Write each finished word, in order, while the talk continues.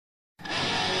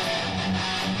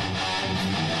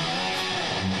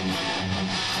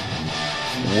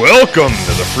Welcome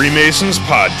to the Freemasons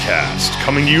Podcast,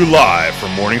 coming to you live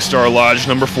from Morningstar Lodge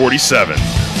number 47.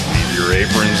 Leave your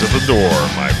aprons at the door,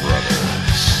 my brothers.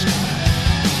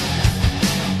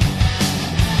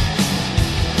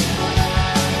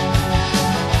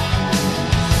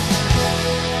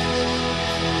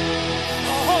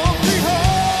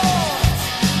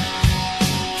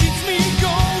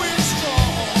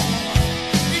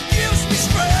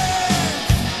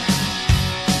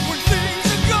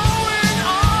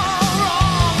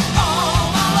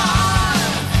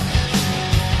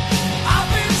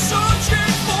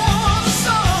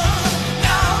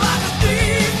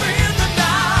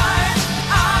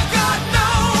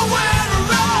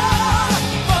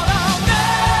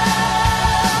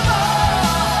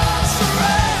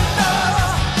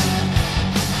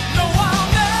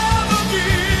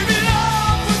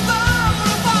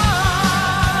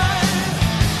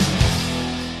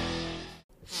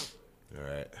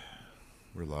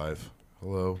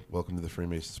 Welcome to the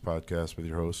Freemasons Podcast with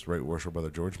your host, Right Worship Brother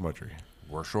George Mudry.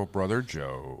 Worship Brother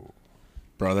Joe.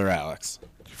 Brother Alex.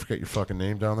 Did you forget your fucking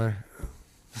name down there?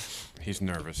 He's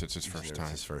nervous. It's his first time.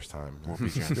 It's his first time. Won't be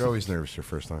gentle. You're always nervous your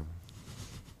first time.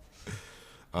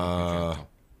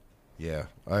 Yeah,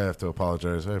 I have to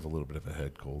apologize. I have a little bit of a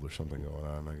head cold or something going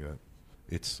on. I'm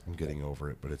getting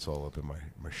over it, but it's all up in my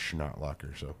schnot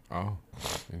locker, so. Oh,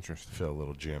 interesting. I feel a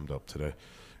little jammed up today.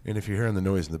 And if you're hearing the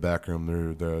noise in the background,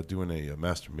 they're doing a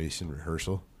Master Mason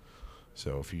rehearsal.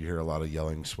 So if you hear a lot of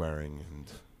yelling, swearing, and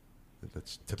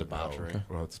that's typical. Debauchery.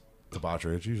 Well, it's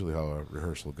debauchery. It's usually how a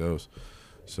rehearsal goes.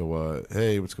 So,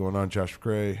 hey, what's going on? Josh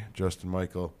Gray, Justin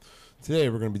Michael. Today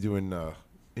we're going to be doing an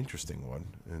interesting one.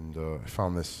 And I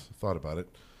thought about it.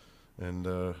 And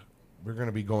we're going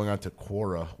to be going on to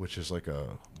Quora, which is like a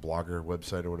blogger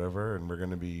website or whatever.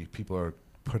 And people are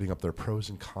putting up their pros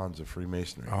and cons of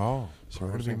Freemasonry. Oh, so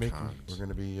we're going to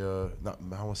be not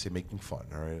I want to say making fun,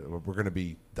 all right? We're going to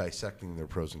be dissecting their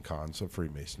pros and cons of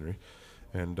Freemasonry,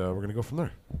 and we're going to go from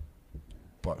there.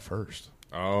 But first,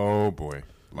 oh boy,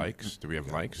 likes? Do we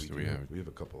have likes? We have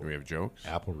a couple. Do we have jokes?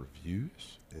 Apple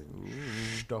reviews and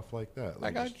stuff like that.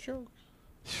 I got jokes.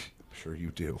 Sure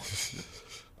you do.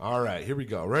 All right, here we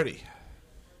go. Ready?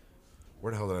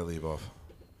 Where the hell did I leave off?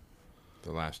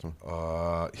 The last one.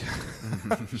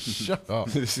 Shut up.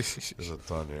 There's a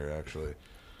ton here, actually.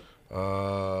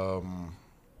 All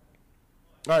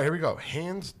right, here we go.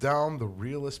 Hands down the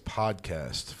realest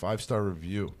podcast. 5-star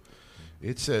review.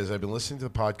 It says, I've been listening to the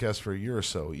podcast for a year or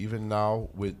so. Even now,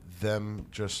 with them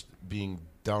just being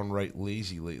downright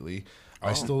lazy lately,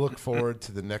 I still look forward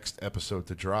to the next episode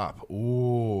to drop.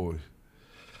 Ooh.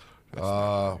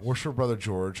 Worship Brother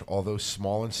George, although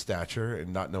small in stature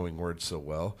and not knowing words so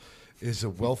well, is a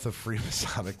wealth of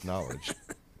Freemasonic knowledge.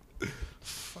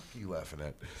 Fuck you laughing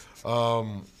at.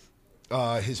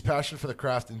 His passion for the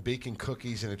craft and baking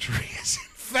cookies in a tree is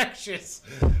infectious.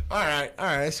 All right,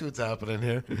 I see what's happening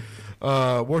here.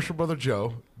 Worship Brother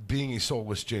Joe, being a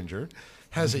soulless ginger,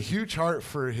 has a huge heart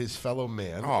for his fellow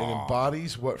man and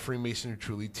embodies what Freemasonry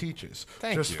truly teaches.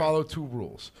 Just follow 2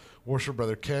 rules. Worship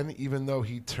Brother Ken, even though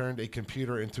he turned a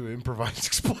computer into an improvised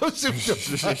explosive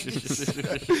device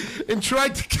and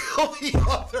tried to kill the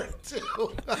other 2.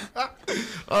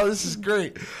 Oh, this is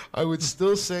great. I would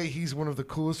still say he's one of the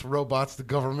coolest robots the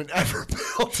government ever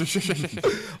built.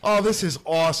 Oh, this is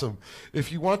awesome.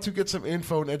 If you want to get some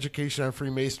info and education on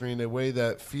Freemasonry in a way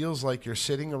that feels like you're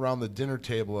sitting around the dinner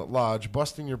table at Lodge,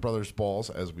 busting your brother's balls,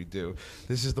 as we do,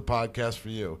 this is the podcast for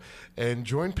you. And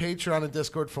join Patreon and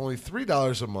Discord for only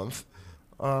 $3 a month.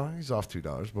 He's off $2,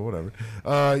 but whatever.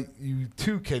 You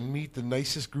too can meet the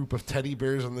nicest group of teddy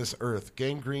bears on this earth.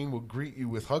 Gangrene will greet you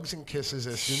with hugs and kisses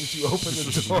as soon as you open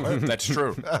the door. That's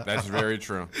true. That's very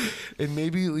true. And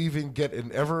maybe you'll even get an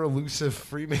ever elusive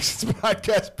Freemasons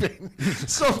podcast pin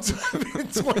sometime in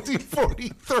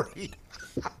 2043.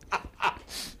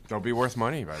 They'll be worth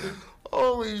money by then.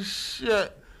 Holy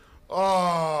shit.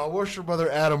 Oh, Worship Brother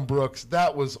Adam Brooks.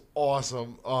 That was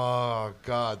awesome. Oh,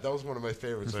 God. That was one of my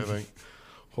favorites, I think.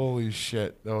 Holy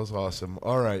shit. That was awesome.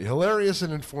 All right. Hilarious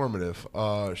and informative.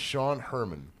 Sean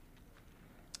Herman.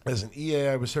 As an EA,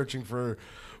 I was searching for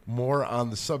more on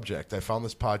the subject. I found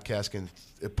this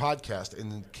podcast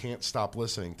and can't stop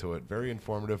listening to it. Very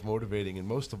informative, motivating, and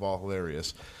most of all,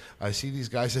 hilarious. I see these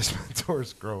guys as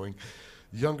mentors growing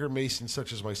younger Masons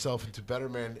such as myself into better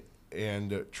men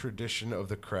and tradition of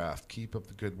the craft. Keep up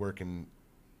the good work and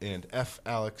F.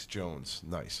 Alex Jones.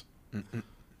 Nice.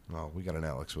 Well, we got an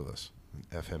Alex with us.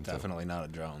 F him too. Definitely not a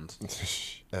Jones.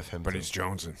 F him but too. he's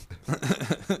Jonesing.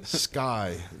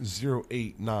 Sky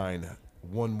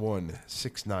 08911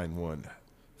 691.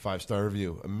 5-star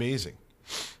review. Amazing.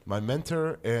 My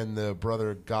mentor and the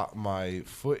brother got my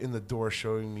foot in the door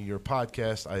showing me your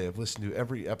podcast. I have listened to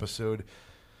every episode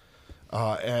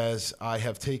as I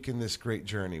have taken this great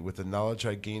journey. With the knowledge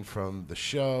I gained from the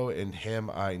show and him,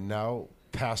 I now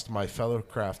passed my fellow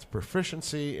craft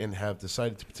proficiency and have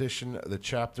decided to petition the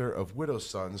chapter of Widow's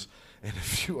Sons and a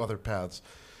few other paths.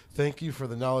 Thank you for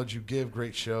the knowledge you give.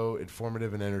 Great show,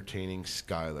 informative and entertaining.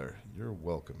 Skylar. You're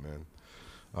welcome, man.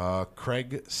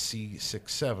 Craig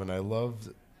C67. I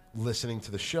love listening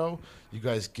to the show. You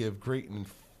guys give great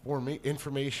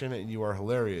information, and you are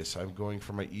hilarious. I'm going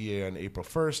for my EA on April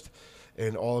 1st,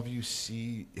 and all of you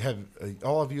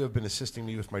have been assisting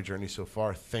me with my journey so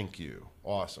far. Thank you.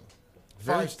 Awesome.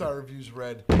 5-star reviews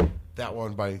read. That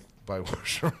one by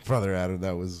Brother Adam.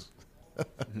 That was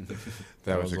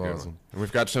That was a good one. And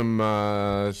we've got some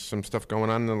stuff going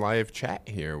on in the live chat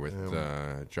here with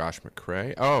Josh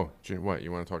McCrae. Oh, what?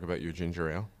 You want to talk about your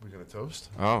ginger ale? We're going to toast?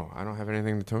 Oh, I don't have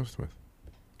anything to toast with.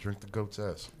 Drink the goat's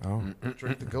ass. Oh.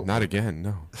 Drink the goat. Not again,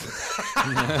 no.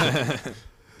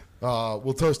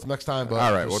 We'll toast next time. But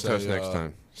all right, we'll toast next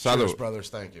time. Salud. Cheers, brothers.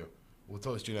 Thank you. We'll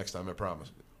toast you next time, I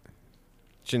promise.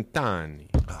 Cintani.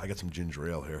 I got some ginger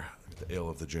ale here. The ale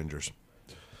of the gingers.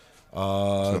 It's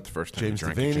not the first time James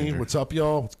you drank a Devaney, ginger. what's up,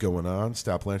 y'all? What's going on?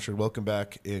 Stat Blanchard, welcome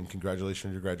back, and congratulations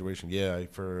on your graduation. Yeah,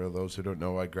 for those who don't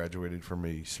know, I graduated from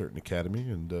a certain academy,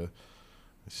 and I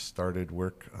started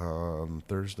work on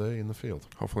Thursday in the field.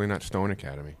 Hopefully not Stone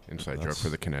Academy. Inside joke for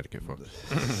the Connecticut folks.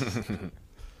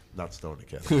 Not Stone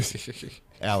Academy.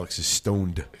 Alex is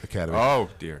Stoned Academy. Oh,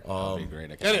 dear. That'd be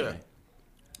great. Academy. Anyway,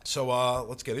 so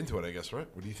let's get into it, I guess, right?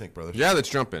 What do you think, brothers? Yeah, let's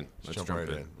jump in. Let's jump jump right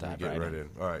in. Dive Get right right in. in.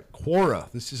 All right.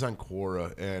 Quora. This is on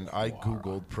Quora, and I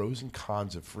Googled pros and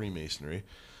cons of Freemasonry.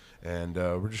 And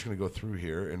we're just going to go through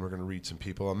here, and we're going to read some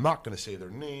people. I'm not going to say their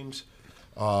names,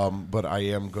 but I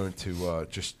am going to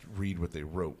just read what they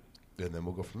wrote, and then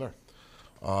we'll go from there.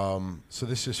 So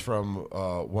this is from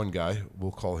one guy.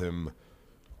 We'll call him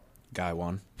Guy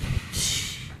 1.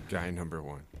 Guy number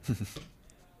 1.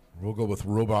 We'll go with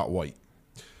Robot White.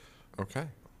 Okay.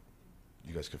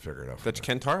 You guys can figure it out. That's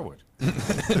Ken Tarwood.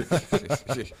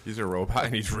 He's a robot,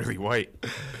 and he's really white.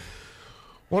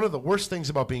 One of the worst things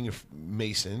about being a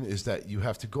Mason is that you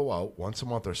have to go out once a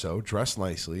month or so, dress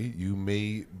nicely. You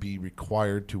may be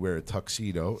required to wear a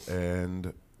tuxedo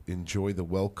and enjoy the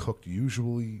well-cooked,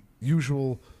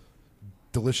 usual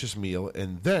delicious meal,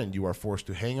 and then you are forced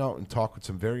to hang out and talk with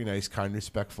some very nice, kind,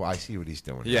 respectful. I see what he's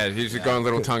doing. Yeah, he's going a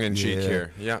little tongue-in-cheek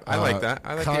here. Yeah, I like that.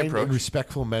 I like the kind approach. and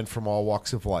respectful men from all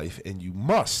walks of life, and you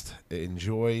must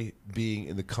enjoy being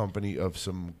in the company of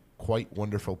some quite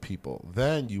wonderful people.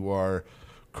 Then you are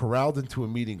corralled into a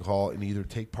meeting hall and either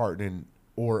take part in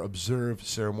or observe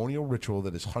ceremonial ritual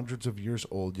that is hundreds of years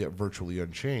old yet virtually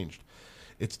unchanged.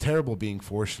 It's terrible being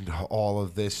forced into all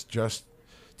of this just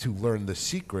to learn the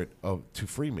secret to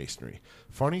Freemasonry.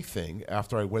 Funny thing,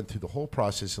 after I went through the whole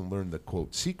process and learned the,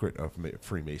 quote, secret of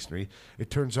Freemasonry, it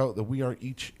turns out that we are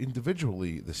each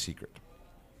individually the secret.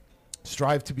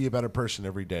 Strive to be a better person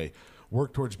every day.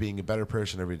 Work towards being a better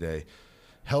person every day.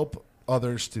 Help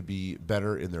others to be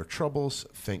better in their troubles.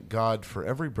 Thank God for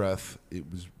every breath.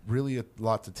 It was really a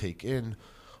lot to take in.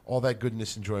 All that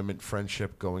goodness, enjoyment,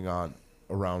 friendship going on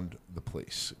around the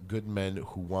place. Good men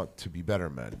who want to be better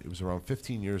men. It was around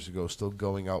 15 years ago, still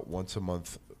going out once a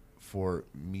month for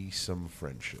me some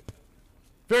friendship.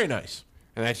 Very nice.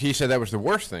 And he said that was the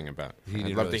worst thing about it. He I'd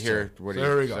didn't love really to hear say. what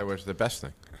There we he go. said was the best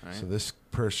thing. Right. So this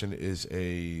person is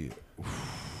I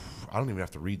don't even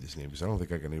have to read this name because I don't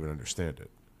think I can even understand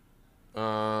it.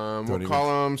 We'll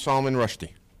call him Solomon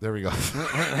Rushdie. There we go.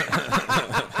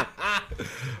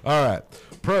 All right.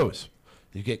 Pros.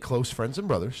 You get close friends and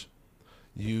brothers.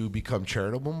 You become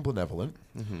charitable and benevolent.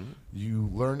 Mm-hmm. You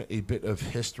learn a bit of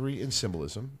history and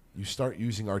symbolism. You start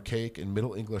using archaic and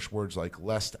Middle English words like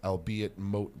lest, albeit,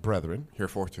 mote, brethren. Here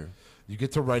for too. You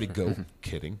get to ride a goat.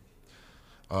 Kidding.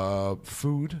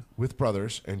 Food with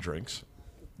brothers and drinks.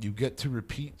 You get to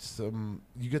repeat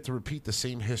the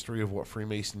same history of what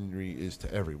Freemasonry is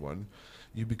to everyone.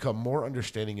 You become more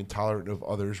understanding and tolerant of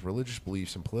others' religious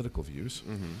beliefs and political views.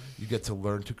 Mm-hmm. You get to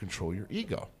learn to control your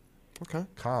ego. Okay.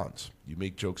 Cons. You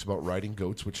make jokes about riding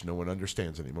goats, which no one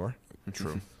understands anymore.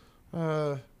 True.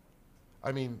 I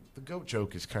mean, the goat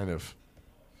joke is kind of...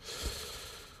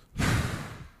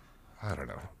 I don't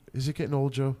know. Is it getting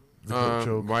old, Joe? The goat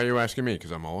joke? Why are you asking me?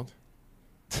 Because I'm old?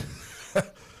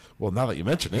 Well, now that you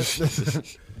mention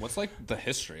it. What's like the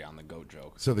history on the goat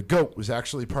joke? So the goat was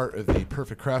actually part of the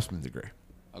Perfect Craftsman degree.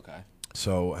 Okay.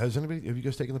 So have you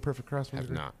guys taken the Perfect Craftsman Have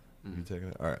degree? not. You taken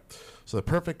it? All right. So the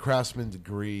Perfect Craftsman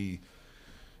degree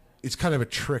it's kind of a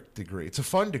trick degree. It's a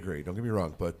fun degree, don't get me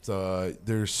wrong, but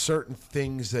there's certain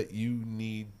things that you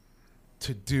need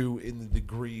to do in the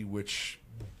degree which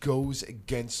goes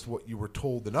against what you were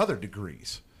told in other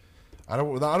degrees. I don't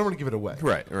want to give it away.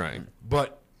 Right.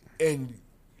 But and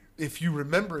if you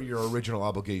remember your original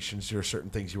obligations, there are certain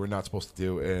things you were not supposed to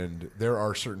do, and there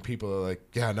are certain people that are like,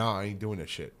 yeah, no, I ain't doing that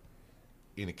shit.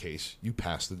 In a case, you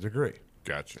pass the degree.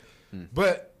 Gotcha.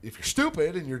 But if you're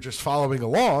stupid and you're just following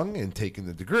along and taking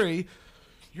the degree,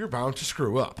 you're bound to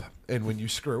screw up. And when you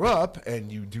screw up and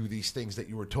you do these things that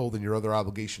you were told in your other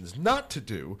obligations not to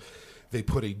do, they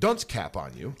put a dunce cap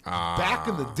on you. Back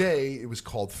in the day, it was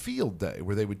called field day,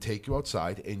 where they would take you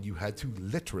outside and you had to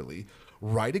literally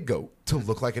ride a goat to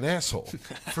look like an asshole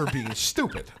for being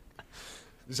stupid.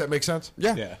 Does that make sense?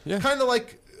 Yeah. Kind of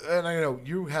like, and I know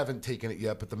you haven't taken it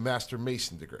yet, but the Master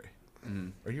Mason degree.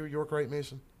 Are you a York-Rite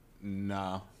Mason?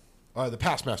 No. The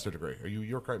past master degree. Are you a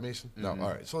York-Rite Mason? No. All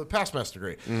right. So the past master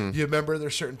degree. Do you remember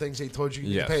there's certain things they told you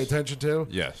Yes. to pay attention to?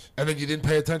 Yes. And then you didn't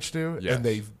pay attention to? Yes. And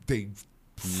they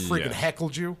freaking Yes.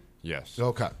 heckled you? Yes.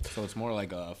 Okay. So it's more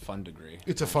like a fun degree.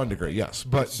 It's a fun degree, yes.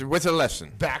 But So with a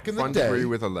lesson. back in the Fun day, degree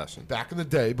with a lesson. back in the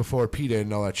day, before PETA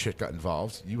and all that shit got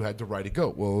involved, you had to ride a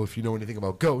goat. Well, if you know anything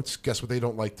about goats, guess what they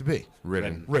don't like to be?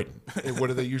 Ridden. Ridden. And what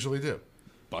do they usually do?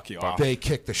 Buck you off. They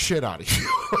kick the shit out of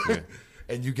you.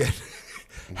 And you get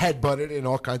headbutted and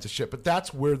all kinds of shit. But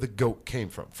that's where the goat came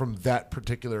from that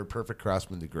particular perfect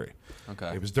craftsman degree.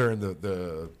 Okay. It was during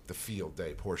the field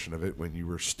day portion of it when you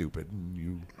were stupid and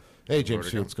you, hey, James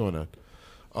Field, what's going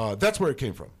on? That's where it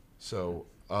came from. So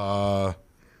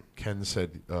Ken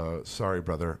said, sorry,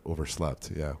 brother,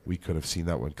 overslept. Yeah, we could have seen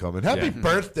that one coming. Happy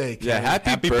birthday, Ken. Yeah,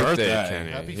 happy birthday,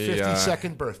 Kenny. Happy He,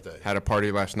 52nd birthday. had a party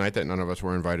last night that none of us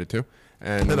were invited to.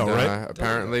 And I know, right?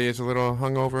 apparently he's a little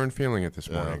hungover and feeling it this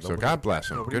morning. So nobody- God bless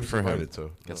him. Nobody Good was for him. invited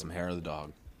to. Get some hair of the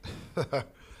dog.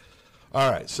 All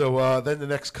right, so then the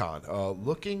next con.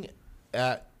 Looking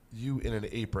at you in an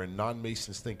apron,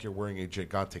 non-Masons think you're wearing a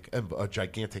gigantic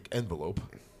envelope.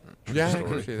 Yeah, I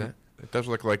can see that. It does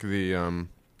look like the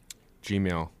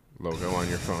Gmail logo on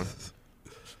your phone.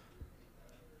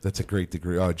 That's a great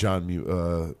degree.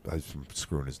 John, I'm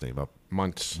screwing his name up.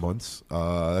 Months.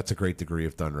 That's a great degree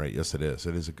if done right. Yes, it is.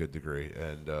 It is a good degree.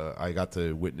 And I got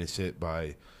to witness it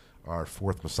by our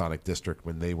 4th Masonic District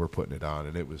when they were putting it on,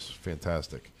 and it was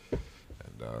fantastic.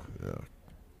 And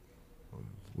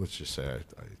let's just say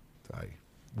I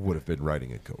would have been writing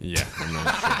it. Yeah. I'm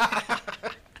not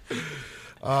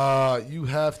sure. You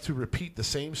have to repeat the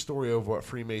same story of what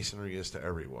Freemasonry is to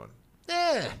everyone.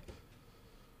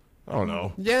 I don't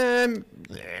know. Yeah,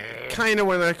 kind of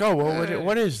when like, oh, well,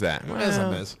 what is that? What is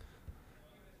Well, this?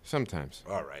 Sometimes.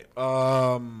 All right.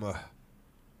 I want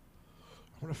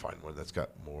to find one that's got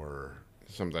more.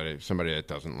 Somebody that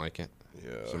doesn't like it.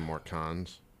 Yeah. Some more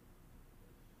cons.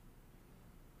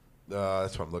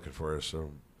 That's what I'm looking for.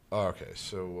 So, okay.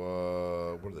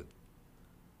 So, what are the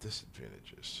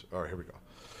disadvantages? All right, here we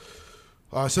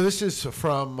go. So this is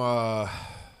from. I'll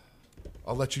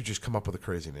let you just come up with a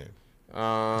crazy name.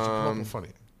 Come up with funny.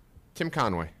 Tim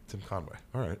Conway. Tim Conway.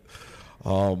 All right.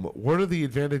 What are the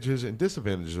advantages and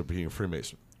disadvantages of being a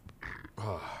Freemason?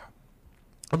 I'm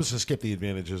just going to skip the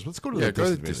advantages. Let's go to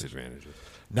the disadvantages.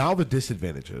 Now the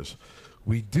disadvantages.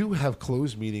 We do have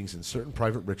closed meetings and certain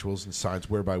private rituals and signs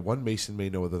whereby one Mason may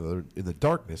know the other in the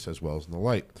darkness as well as in the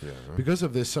light. Yeah. Because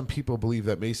of this, some people believe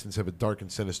that Masons have a dark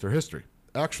and sinister history.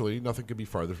 Actually, nothing could be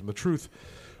farther from the truth.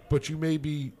 But you may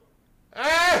be...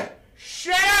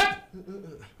 Shut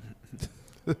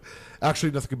up!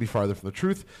 Actually, nothing could be farther from the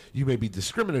truth. You may be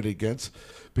discriminated against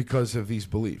because of these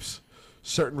beliefs.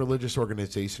 Certain religious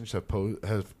organizations have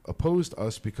opposed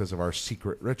us because of our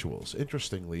secret rituals.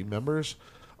 Interestingly, members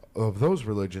of those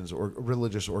religions or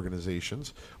religious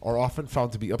organizations are often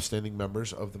found to be upstanding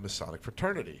members of the Masonic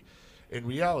fraternity. In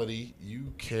reality,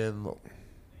 you can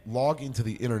log into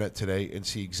the internet today and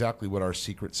see exactly what our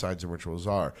secret signs and rituals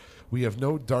are. We have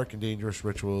no dark and dangerous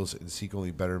rituals and seek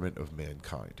only betterment of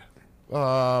mankind.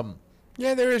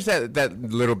 Yeah, there is that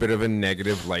little bit of a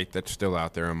negative light that's still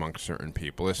out there amongst certain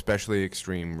people, especially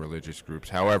extreme religious groups.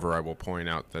 However, I will point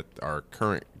out that our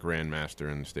current Grand Master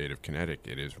in the state of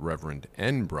Connecticut is Reverend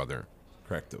and Brother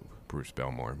Correcto. Bruce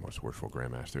Belmore, most worshipful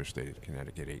Grand Master of the state of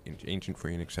Connecticut, ancient,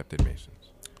 free, and accepted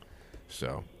Masons.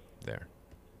 So, there.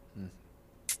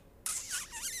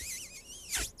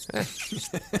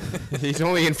 He's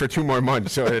only in for 2 more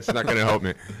months, so it's not going to help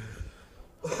me.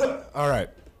 All right.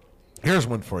 Here's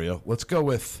one for you. Let's go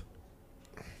with...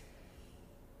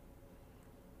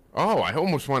 Oh, I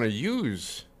almost want to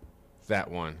use that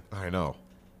one. I know.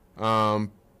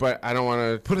 But I don't want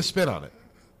to... Put a spin on it.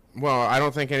 Well, I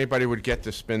don't think anybody would get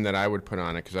the spin that I would put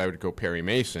on it because I would go Perry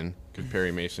Mason because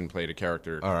Perry Mason played a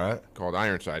character called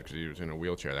Ironside because he was in a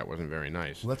wheelchair. That wasn't very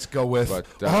nice. Let's go with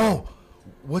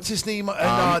what's his name?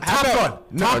 Top Gun.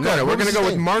 No. We're going to go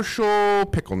with Marshall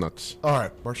Picklenuts. All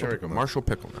right, Marshall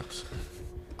Picklenuts.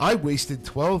 I wasted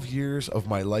 12 years of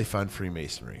my life on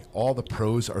Freemasonry. All the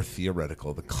pros are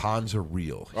theoretical. The cons are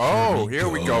real. Oh, here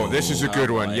we go. This is a good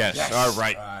one. Yes. All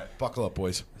right. Buckle up,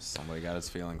 boys. Somebody got his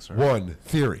feelings hurt. 1,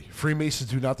 theory.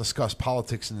 Freemasons do not discuss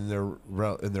politics in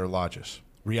their lodges.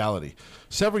 Reality.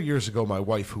 Several years ago, my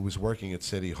wife, who was working at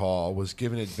City Hall, was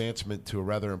given advancement to a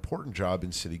rather important job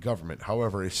in city government.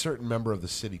 However, a certain member of the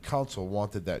city council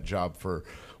wanted that job for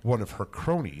one of her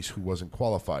cronies who wasn't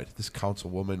qualified. This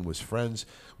councilwoman was friends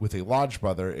with a lodge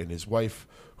brother and his wife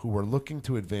who were looking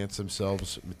to advance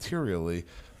themselves materially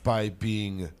by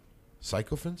being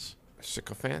sycophants?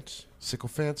 Sycophants,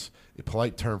 a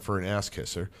polite term for an ass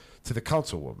kisser, to the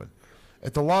councilwoman.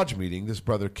 At the lodge meeting, this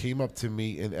brother came up to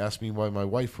me and asked me why my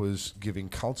wife was giving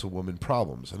councilwoman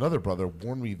problems. Another brother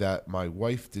warned me that my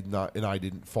wife did not and I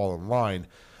didn't fall in line.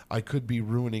 I could be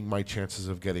ruining my chances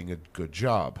of getting a good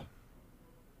job.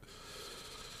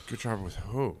 Good job with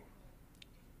who?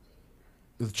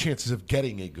 The chances of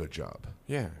getting a good job.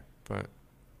 Yeah, but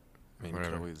I mean, you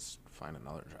could always find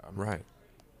another job. Right.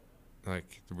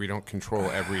 Like, we don't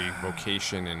control every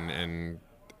vocation and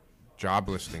job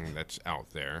listing that's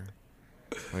out there.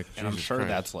 Like, and I'm sure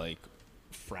that's like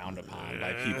frowned upon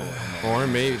by people. Or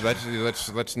maybe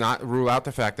let's not rule out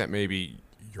the fact that maybe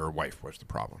your wife was the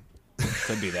problem.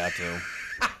 Could be that too.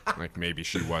 Like maybe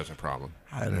she was a problem.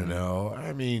 I don't know.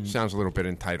 I mean, sounds a little bit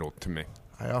entitled to me.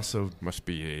 I also must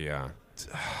be a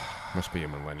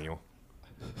millennial.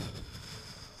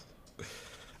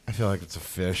 I feel like it's a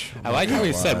fish. I like how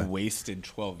he said wasted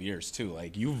 12 years too.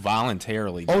 Like you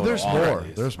voluntarily. There's more.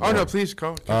 There's more. Oh no, please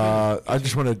go. I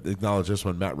just want to acknowledge this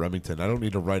one, Matt Remington. I don't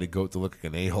need to write a goat to look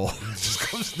like an a-hole. It just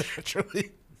comes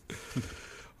naturally.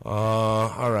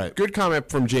 All right. Good comment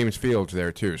from James Fields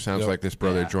there too. Sounds like this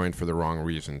brother joined for the wrong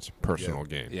reasons. Personal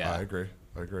gain. Yeah, I agree.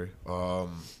 All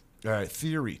right.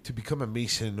 Theory: to become a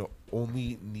Mason,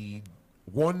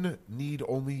 need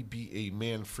only be a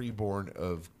man freeborn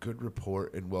of good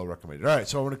report and well recommended. All right,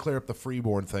 so I want to clear up the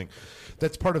freeborn thing.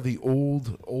 That's part of the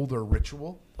older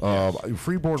ritual. Yes.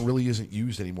 Freeborn really isn't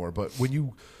used anymore. But when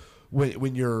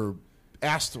you're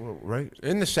asked, right?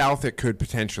 In the South, it could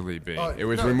potentially be. It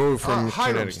was removed from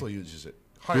Hiram Connecticut. still uses it.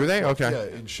 Do they? Okay.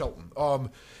 Yeah, in Shelton.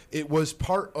 It was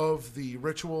part of the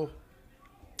ritual,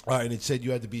 and it said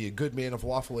you had to be a good man of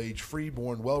lawful age,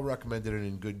 freeborn, well recommended, and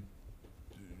in good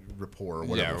rapport or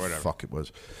whatever the fuck it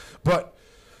was. But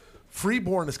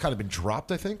freeborn has kind of been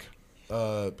dropped, I think,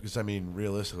 because I mean,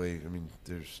 realistically,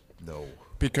 there's no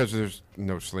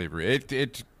slavery.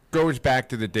 It goes back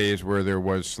to the days where there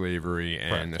was slavery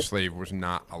and the slave was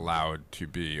not allowed to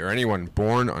be, or anyone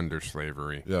born under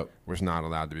slavery was not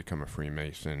allowed to become a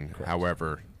Freemason. Correct.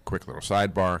 However, quick little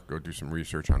sidebar, go do some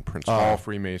research on Prince Hall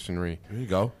Freemasonry. There you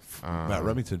go. Matt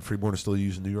Remington, freeborn is still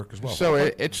used in New York as well. So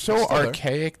it's so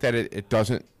archaic that it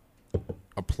doesn't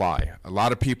apply. A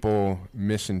lot of people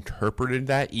misinterpreted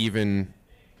that, even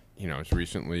as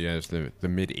recently as the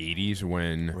mid 80s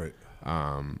when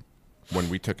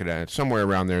we took it out. Somewhere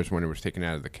around there is when it was taken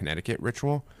out of the Connecticut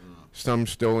ritual. Some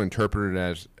still interpret it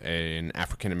as an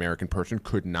African American person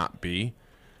could not be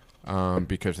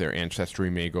because their ancestry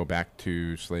may go back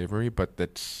to slavery, but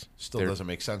that's still doesn't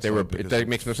make sense. It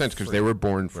makes no sense because they were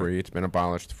born free. It's been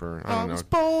abolished for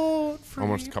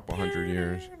almost a couple hundred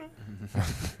years.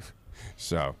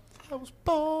 So I was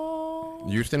born.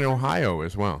 Used in Ohio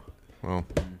as well. Well,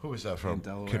 who is that from?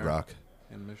 Delaware, Kid Rock.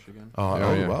 in Michigan.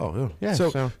 Wow. Yeah.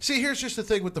 So see, here's just the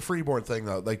thing with the freeborn thing,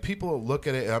 though. Like, people look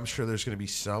at it, and I'm sure there's going to be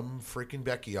some freaking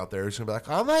Becky out there who's going to be like,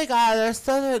 "Oh my God, that's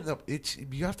so." No,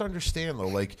 you have to understand, though.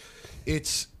 Like,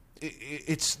 it's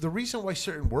the reason why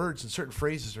certain words and certain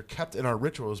phrases are kept in our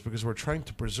rituals because we're trying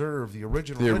to preserve the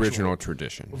original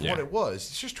tradition of what it was.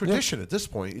 It's just tradition at this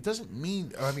point. It doesn't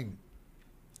mean.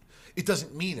 It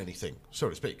doesn't mean anything, so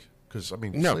to speak. Because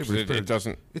no, it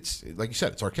doesn't. It's like you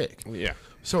said, it's archaic. Yeah.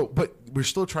 So, but we're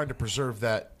still trying to preserve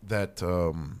that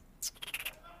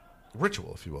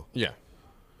ritual, if you will. Yeah.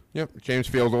 Yep. James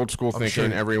Field, old school thinking.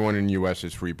 Sure. Everyone in the U.S.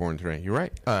 is freeborn today. You're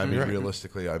right.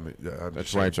 Realistically,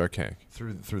 that's why it's archaic.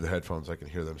 Through the headphones, I can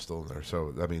hear them still in there.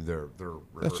 So, their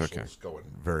rehearsals going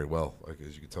very well. Like,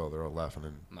 as you can tell, they're all laughing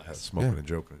and smoking and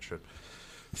joking and shit.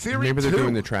 Theory Maybe 2. they're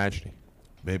doing the tragedy.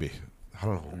 Maybe. I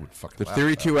don't know who would fucking. Does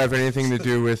Theory 2 have anything to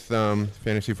do with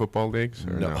fantasy football leagues?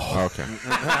 Or no. Oh, okay.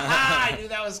 I knew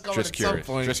that was coming Just at curious.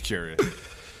 some point. Just curious.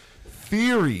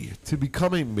 theory, to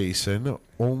become a Mason,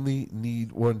 only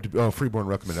need one. Freeborn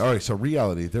recommended. All right, so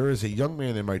reality. There is a young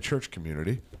man in my church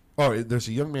community. Oh, there's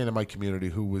a young man in my community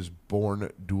who was born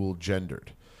dual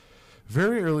gendered.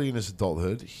 Very early in his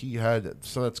adulthood, he had,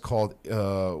 so that's called,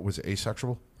 was it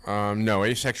asexual? No,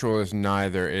 asexual is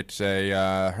neither. It's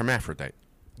a hermaphrodite.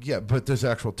 Yeah, but there's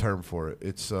an actual term for it.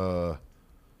 It's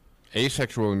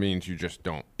asexual means you just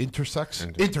don't.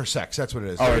 Intersex? Intersex, that's what it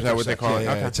is. Oh, is that what they call it?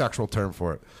 Yeah, Okay. it's an actual term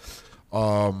for it.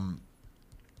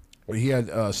 He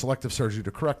had selective surgery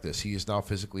to correct this. He is now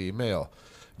physically a male.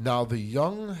 Now, the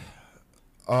young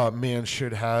man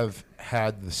should have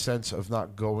had the sense of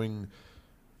not going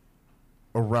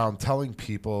around telling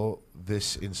people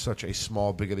this in such a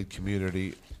small, bigoted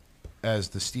community as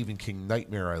the Stephen King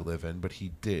nightmare I live in, but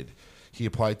he did. He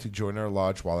applied to join our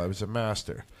lodge while I was a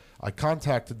master. I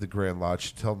contacted the Grand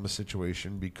Lodge to tell them the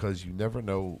situation because you never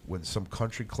know when some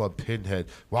country club pinhead...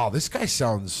 Wow, this guy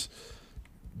sounds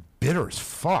bitter as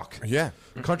fuck. Yeah.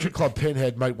 Country club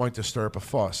pinhead might want to stir up a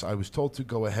fuss. I was told to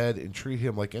go ahead and treat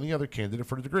him like any other candidate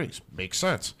for the degrees. Makes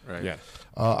sense. Right. Yeah.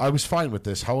 I was fine with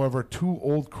this. However, 2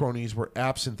 old cronies were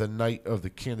absent the night of the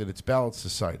candidate's ballots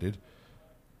decided.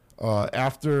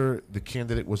 After the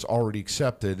candidate was already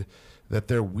accepted, that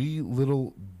their wee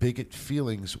little bigot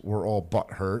feelings were all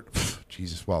butthurt.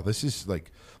 Jesus, wow, this is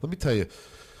like, let me tell you.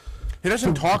 He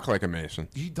doesn't talk like a Mason.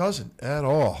 He doesn't at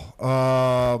all.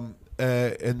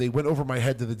 And they went over my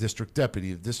head to the district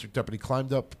deputy. The district deputy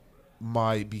climbed up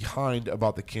my behind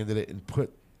about the candidate and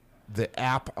put the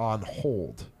app on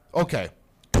hold. Okay.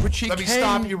 Let me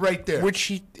stop you right there.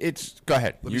 Go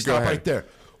ahead. Let me stop right there.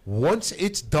 Once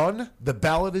it's done, the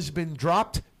ballot has been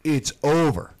dropped, it's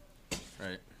over.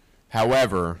 Right.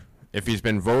 However, if he's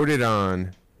been voted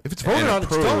on, if it's voted on,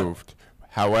 approved, it's done.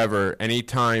 However, any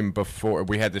time before,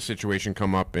 we had this situation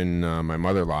come up in my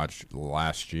mother lodge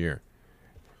last year.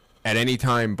 At any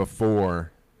time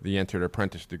before the entered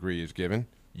apprentice degree is given,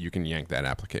 you can yank that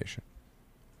application.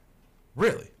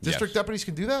 Really? Yes. District deputies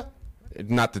can do that?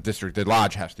 Not the district. The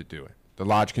lodge has to do it. The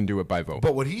lodge can do it by vote.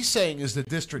 But what he's saying is the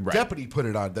district deputy put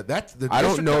it on. I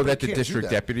don't know that the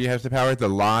district deputy has the power. The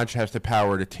lodge has the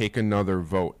power to take another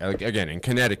vote. Again, in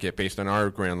Connecticut, based on our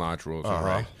Grand Lodge rules and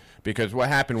regs. Because what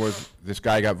happened was this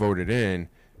guy got voted in,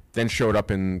 then showed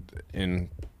up in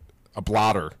a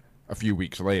blotter a few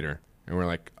weeks later. And we're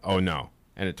like, oh, no.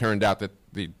 And it turned out that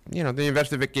the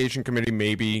investigation committee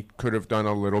maybe could have done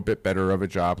a little bit better of a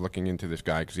job looking into this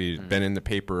guy because he'd been in the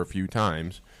paper a few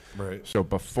times. Right. So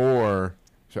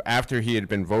after he had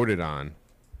been voted on,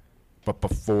 but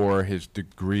before his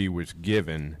degree was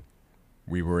given,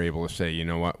 we were able to say, you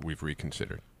know what, we've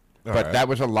reconsidered. But that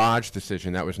was a lodge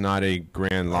decision. That was not a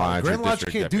Grand Lodge. Grand Lodge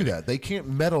can't do that. They can't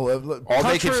meddle. All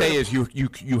they can say is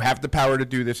you have the power to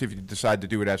do this if you decide to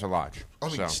do it as a lodge. I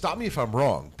mean, stop me if I'm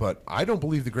wrong, but I don't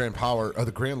believe the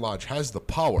Grand Lodge has the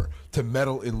power to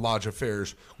meddle in lodge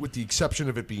affairs, with the exception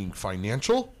of it being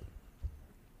financial,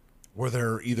 where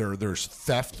there's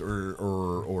theft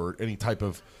or any type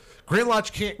of. Grand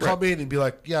Lodge can't come in and be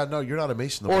like, yeah, no, you're not a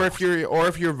Mason. Or if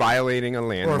you're violating a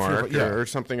landmark or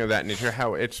something of that nature.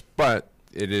 But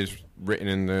it is written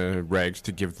in the regs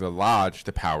to give the lodge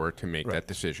the power to make that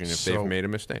decision if they've made a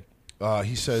mistake.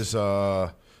 He says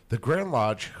the Grand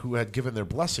Lodge, who had given their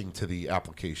blessing to the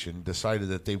application, decided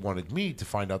that they wanted me to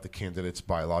find out the candidate's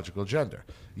biological gender.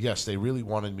 Yes, they really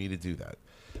wanted me to do that.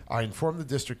 I informed the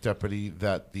district deputy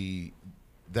that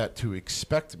to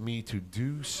expect me to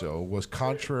do so was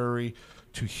contrary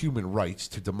to human rights,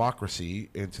 to democracy,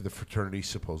 and to the fraternity's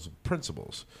supposed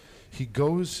principles. He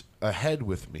goes ahead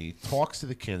with me, talks to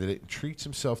the candidate, and treats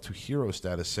himself to hero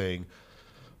status, saying,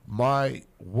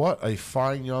 what a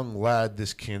fine young lad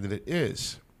this candidate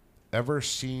is. Ever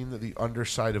seen the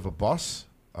underside of a bus?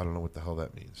 I don't know what the hell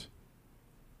that means.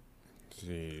 Is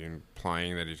he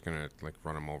implying that he's going to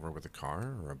run him over with a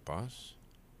car or a bus?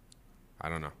 I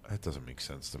don't know. That doesn't make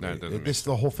sense to me.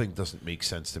 The whole thing doesn't make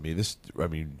sense to me.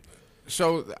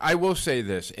 So I will say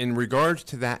this. In regards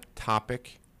to that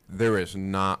topic, there is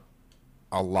not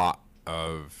a lot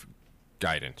of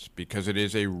guidance because it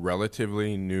is a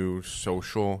relatively new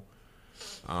social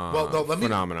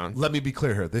phenomenon. Let me be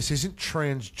clear here. This isn't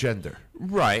transgender.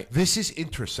 Right. This is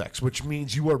intersex, which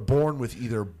means you are born with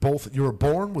you are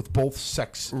born with both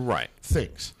sex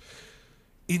things.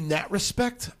 In that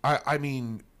respect, I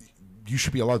mean, you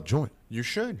should be allowed to join. You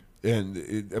should.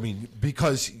 And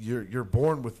because you're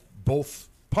born with both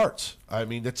parts. I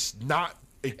mean, that's not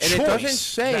a choice. And it doesn't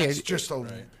say that's just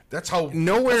a. That's how.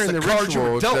 Nowhere in the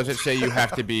ritual does it say you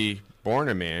have to be born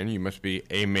a man. You must be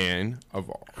a man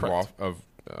of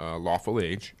lawful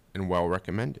age and well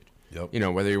recommended. Yep. You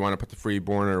know, whether you want to put the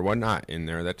freeborn or whatnot in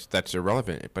there, that's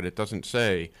irrelevant. But it doesn't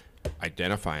say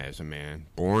identify as a man,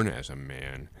 born as a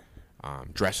man,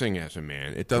 dressing as a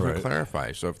man. It doesn't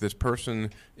clarify. So if this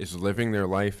person is living their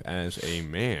life as a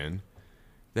man,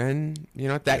 then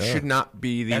that should not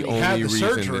be the only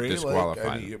reason that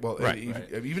disqualifies.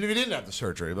 Even if he didn't have the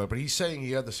surgery, but he's saying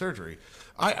he had the surgery.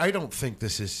 I don't think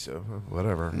this is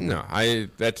whatever. No,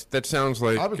 that sounds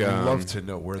like. I would love to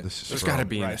know where this is. There's from. got to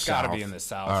be in the It's South. got to be in the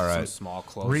South. All right. Some small,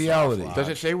 close. Reality. South Does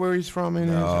it say where he's from?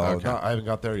 No, I haven't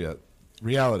got there yet.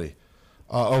 Reality.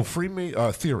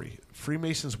 Theory.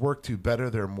 Freemasons work to better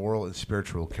their moral and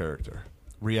spiritual character.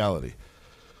 Reality.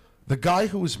 The guy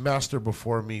who was master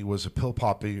before me was a pill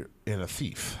popper and a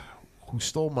thief who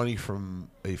stole money from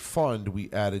a fund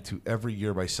we added to every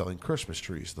year by selling Christmas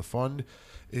trees. The fund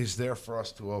is there for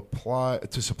us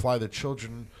to supply the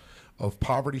children of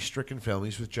poverty-stricken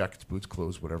families with jackets, boots,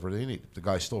 clothes, whatever they need. The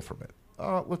guy stole from it.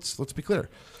 Let's be clear.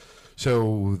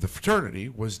 So the fraternity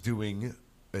was doing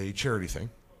a charity thing.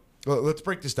 Let's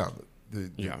break this down.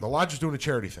 The lodge was doing a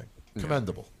charity thing.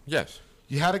 Commendable. Yes.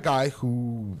 You had a guy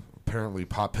who apparently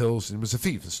popped pills and was a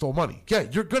thief and stole money. Yeah,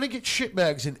 you're going to get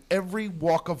shitbags in every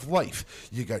walk of life.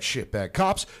 You got shitbag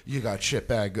cops. You got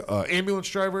shitbag ambulance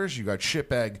drivers. You got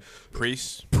shitbag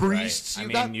priests.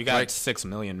 Right. You got 6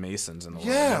 million Masons in the world.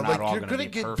 Yeah, you're going to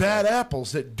get bad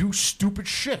apples that do stupid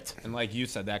shit. And like you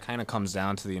said, that kind of comes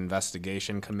down to the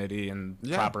investigation committee and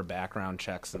proper background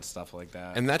checks and stuff like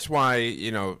that. And that's why,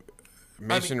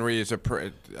 Masonry is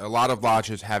a lot of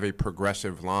lodges have a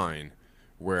progressive line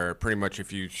where pretty much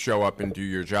if you show up and do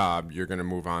your job, you're going to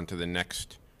move on to the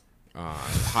next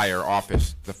higher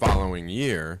office the following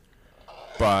year.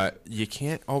 But you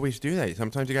can't always do that.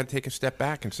 Sometimes you got to take a step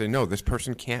back and say, no, this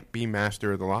person can't be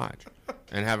master of the lodge,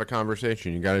 and have a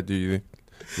conversation. You got to do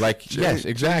yes,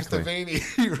 exactly.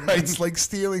 He writes like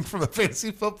stealing from a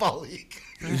fantasy football league.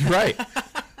 Right.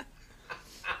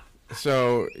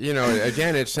 So,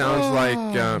 again, it sounds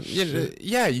like,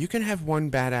 you can have one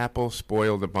bad apple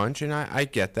spoil the bunch, and I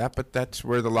get that, but that's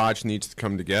where the lodge needs to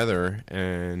come together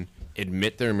and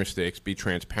admit their mistakes, be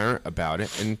transparent about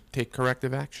it, and take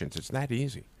corrective actions. It's that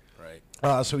easy.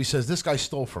 Right. So he says, this guy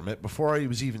stole from it. Before I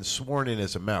was even sworn in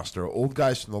as a master, old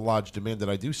guys from the lodge demanded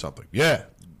I do something. Yeah,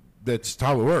 that's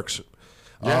how it works.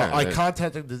 I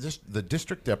contacted the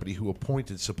district deputy who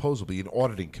appointed supposedly an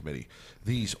auditing committee.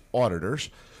 These auditors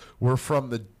were from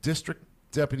the district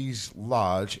deputy's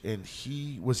lodge, and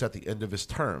he was at the end of his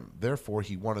term. Therefore,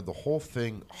 he wanted the whole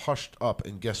thing hushed up,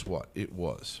 and guess what? It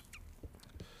was.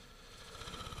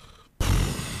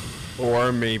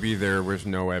 Or maybe there was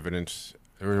no evidence,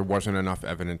 or there wasn't enough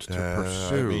evidence to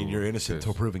pursue. I mean, you're innocent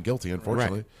until proven guilty,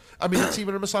 unfortunately. Right. I mean, that's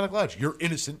even a Masonic lodge. You're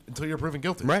innocent until you're proven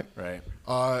guilty. Right.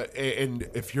 And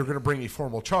if you're going to bring a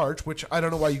formal charge, which I don't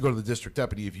know why you go to the district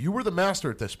deputy. If you were the master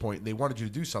at this point and they wanted you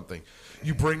to do something,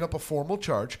 you bring up a formal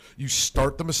charge, you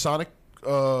start the Masonic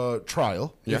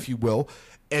trial, if you will,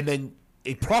 and then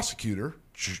a prosecutor,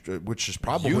 which is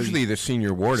probably... Usually the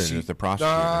senior warden is the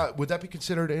prosecutor. Would that be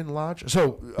considered in lodge?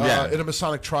 So in a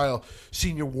Masonic trial,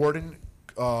 senior warden...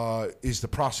 is the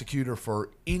prosecutor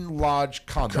for in-lodge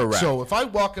conduct. Correct. So if I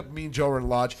walk up, me and Joe are in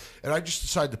lodge, and I just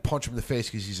decide to punch him in the face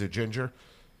because he's a ginger,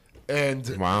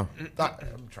 and... Wow.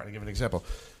 I'm trying to give an example.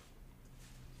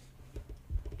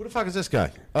 Who the fuck is this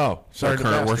guy? Oh, sorry.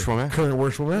 Current worshipful master. Current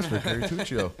worshipful master, Kerry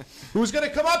Tuccio. Who's going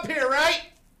to come up here, right?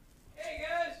 Hey,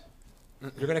 guys.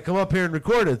 You're going to come up here and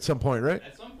record at some point, right?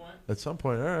 At some point. At some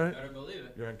point, all right. Better believe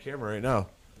it. You're on camera right now.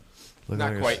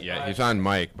 Not quite yet. He's on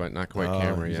mic, but not quite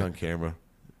camera yet. He's on camera.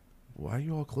 Why are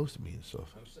you all close to me and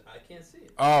stuff? I can't see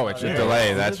it. Oh, it's a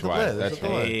delay. That's why. Delay. That's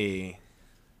why. Hey.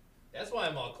 That's why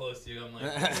I'm all close to you. I'm like,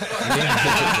 I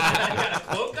got a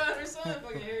cloak on or something?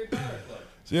 Fucking Harry Potter cloak.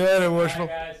 See you later, worshipful.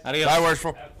 Bye, guys. Bye,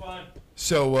 worshipful. Have fun.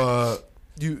 So,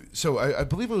 I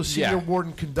believe it was senior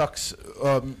warden conducts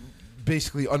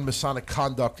basically unmasonic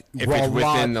conduct If it's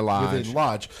within the lodge. Within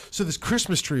lodge. So this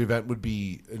Christmas tree event would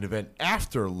be an event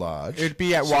after lodge. It'd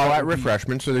be while at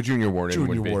refreshment, so the junior warden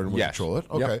would control it.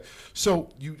 Okay. Yep. So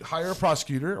you hire a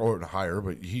prosecutor, or not hire,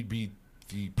 but he'd be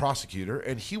the prosecutor,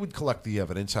 and he would collect the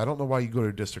evidence. I don't know why you go to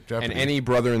a district deputy. And any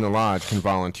brother in the lodge can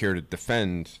volunteer to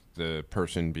defend the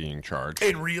person being charged.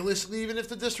 And realistically, even if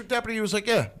the district deputy was like,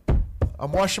 yeah,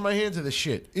 I'm washing my hands of this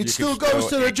shit, it You still can goes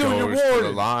to the junior It goes to the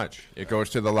warden. lodge. It goes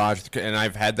to the lodge, and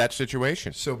I've had that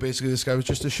situation. So basically, this guy was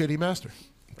just a shitty master.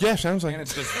 Yeah, sounds like And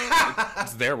it's just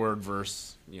it's their word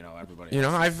versus everybody.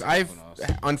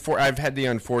 I've had the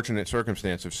unfortunate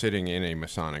circumstance of sitting in a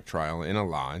Masonic trial in a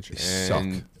lodge,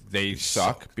 and they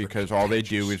suck because all they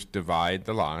do is divide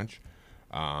the lodge.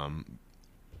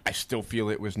 I still feel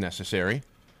it was necessary.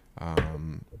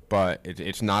 But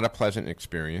it's not a pleasant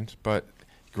experience. But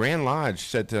Grand Lodge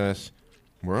said to us,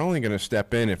 we're only going to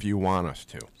step in if you want us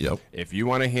to. Yep. If you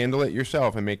want to handle it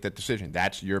yourself and make that decision,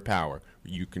 that's your power.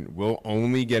 We'll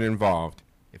only get involved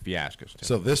if you ask us to.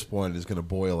 So this one is going to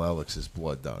boil Alex's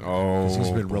blood down. Oh, Because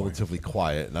he's been boy. relatively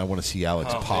quiet, and I want to see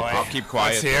Alex pop I'll off. keep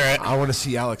quiet. Let's hear it. I want to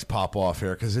see Alex pop off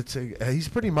here because he's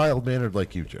pretty mild-mannered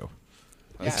like you, Joe.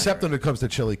 Except when it comes to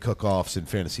chili cook-offs in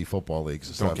fantasy football leagues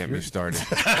and Don't stuff. get me started.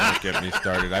 Don't get me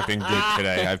started. I've been good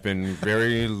today. I've been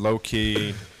very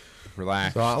low-key,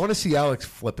 relaxed. So I want to see Alex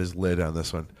flip his lid on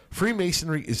this one.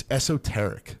 Freemasonry is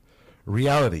esoteric.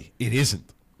 Reality, it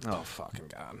isn't. Oh, fucking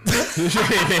God.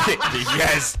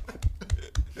 Yes.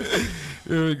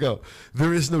 Here we go.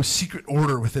 There is no secret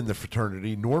order within the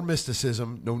fraternity, nor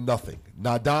mysticism, no nothing.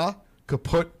 Nada,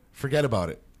 kaput, forget about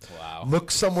it. Wow.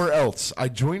 Look somewhere else. I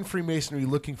joined Freemasonry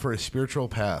looking for a spiritual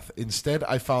path. Instead,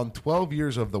 I found 12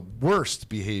 years of the worst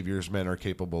behaviors men are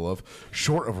capable of,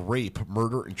 short of rape,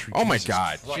 murder, and treason. Oh, my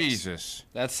God. Jesus.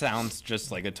 That sounds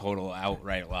just like a total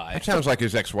outright lie. That sounds like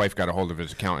his ex-wife got a hold of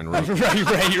his account and wrote.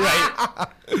 right.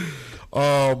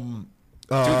 Dude,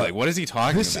 like, what is he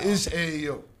talking This about? is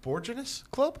a Bourgeois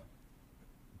club?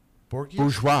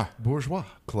 Bourgeois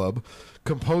Club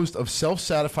composed of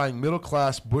self-satisfying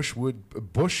middle-class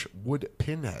bushwood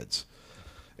pinheads.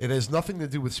 It has nothing to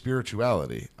do with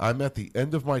spirituality. I'm at the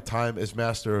end of my time as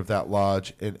master of that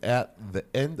lodge and at the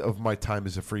end of my time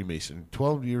as a Freemason.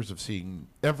 12 years of seeing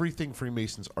everything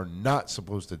Freemasons are not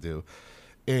supposed to do.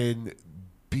 And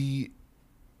B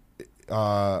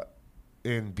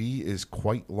is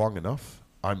quite long enough.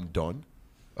 I'm done.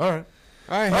 All right.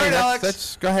 All right,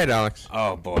 Alex. Go ahead, Alex.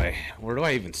 Oh, boy. Where do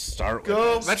I even start with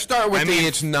Go. this? Let's start with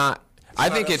it's not. I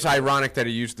think it's ironic that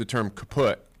he used the term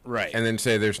kaput. Right. And then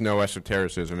say there's no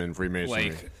esotericism in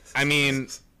Freemasonry. Like, I mean,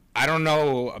 I don't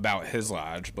know about his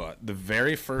lodge, but the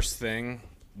very first thing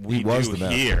we was do the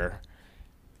master. here,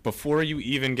 before you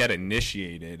even get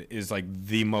initiated, is like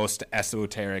the most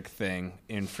esoteric thing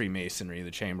in Freemasonry,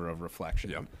 the Chamber of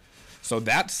Reflection. Yep. So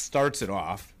that starts it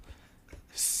off.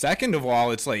 Second of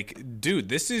all, it's like, dude,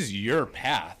 this is your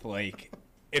path. Like,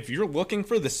 if you're looking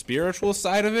for the spiritual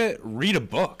side of it, read a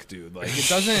book, dude. Like, it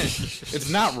doesn't, it's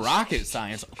not rocket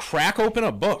science. Crack open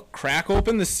a book. Crack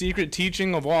open The Secret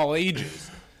Teaching of All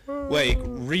Ages. Like,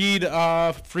 read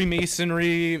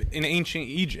Freemasonry in ancient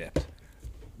Egypt.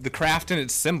 The craft and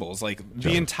its symbols. Like,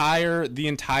 the entire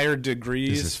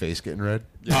degrees. Is his face getting red?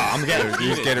 I'm getting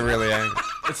He's getting really angry.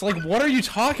 It's like, what are you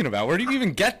talking about? Where do you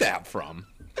even get that from?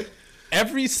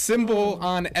 Every symbol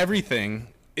on everything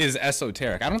is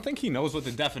esoteric. I don't think he knows what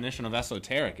the definition of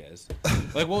esoteric is.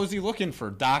 Like, what was he looking for?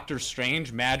 Doctor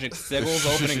Strange, magic sigils,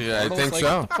 opening Yeah, I portals? think Like,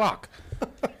 so. what the fuck?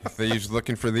 He's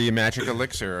looking for the magic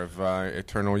elixir of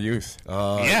eternal youth.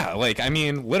 Yeah, like, I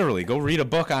mean, literally, go read a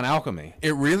book on alchemy.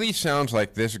 It really sounds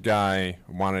like this guy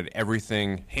wanted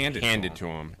everything handed to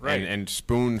him. Right. And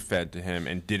spoon-fed to him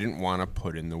and didn't want to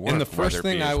put in the work. And the first whether it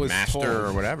thing be I as was master told-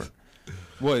 or whatever.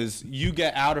 Was you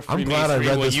get out of I'm glad I Freemasonry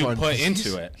read what this you one. put He's-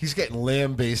 into it. He's getting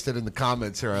lambasted in the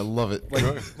comments here. I love it.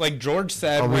 Like George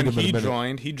said I'll read when him in a he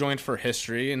minute. joined for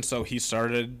history, and so he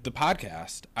started the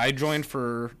podcast. I joined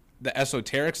for the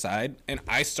esoteric side, and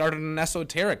I started an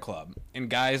esoteric club. And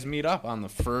guys meet up on the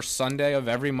first Sunday of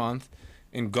every month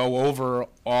and go over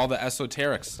all the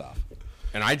esoteric stuff.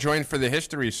 And I joined for the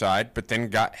history side, but then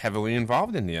got heavily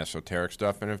involved in the esoteric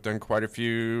stuff and have done quite a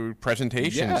few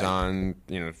presentations Yeah. on,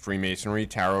 Freemasonry,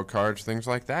 tarot cards, things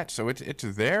like that. So it's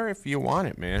there if you want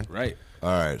it, man. Right. All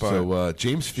right. So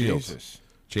James Fields. Jesus.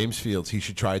 James Fields. He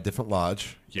should try a different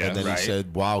lodge. Yeah, And then right. he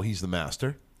said, "Wow, he's the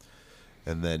master."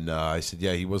 And then I said,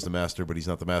 "Yeah, he was the master, but he's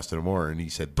not the master anymore." And he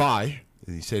said, "Bye."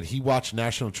 And he said he watched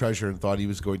National Treasure and thought he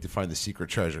was going to find the secret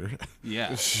treasure. Yeah.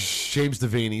 James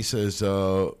Devaney says,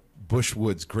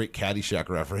 Bushwood's great Caddyshack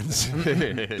reference.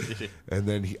 And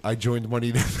then I joined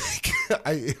money to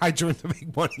make. I joined to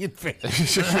make money in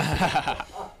fantasy.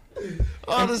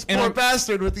 Oh, this poor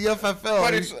bastard with the FFL.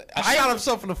 But I shot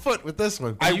himself in the foot with this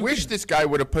one. I wish this guy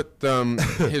would have put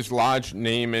his lodge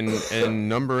name and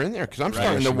number in there, because I'm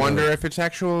starting to should wonder really. if it's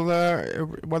actual,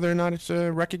 whether or not it's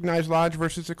a recognized lodge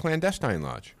versus a clandestine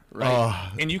lodge.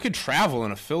 Right. And you could travel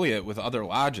and affiliate with other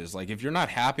lodges. Like, if you're not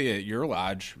happy at your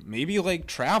lodge, maybe, like,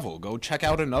 travel. Go check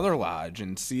out another lodge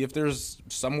and see if there's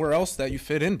somewhere else that you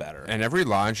fit in better. And every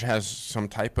lodge has some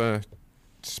type of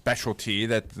specialty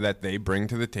that they bring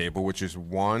to the table, which is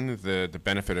one, the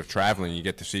benefit of traveling. You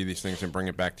get to see these things and bring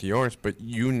it back to yours. But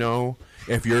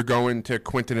if you're going to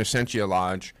Quinton Essentia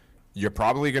Lodge, you're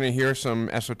probably going to hear some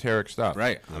esoteric stuff.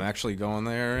 Right. I'm actually going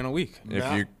there in a week.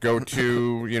 If you go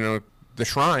to, the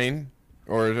shrine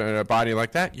or a body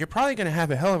like that, you're probably going to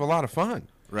have a hell of a lot of fun.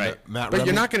 Right. But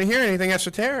you're not going to hear anything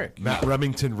esoteric. Matt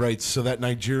Remington writes, so that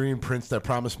Nigerian prince that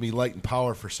promised me light and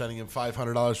power for sending him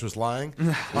 $500 was lying?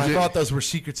 I thought those were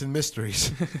secrets and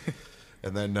mysteries.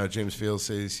 And then James Fields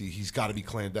says he's got to be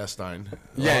clandestine.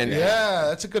 Yeah, Yeah,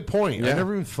 that's a good point. I Yeah.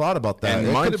 never even thought about that. And It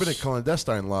could months- have been a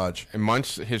clandestine lodge. And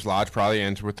once his lodge probably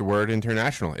ends with the word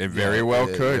international. It very well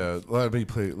could. Yeah. Let me be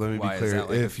clear. Why is If that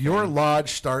like a your thing?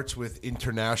 lodge starts with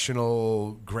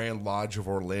International Grand Lodge of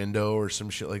Orlando or some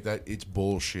shit like that, it's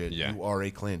bullshit. Yeah. You are a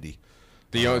clandy.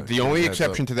 The only heads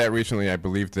exception up. to that recently, I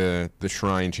believe the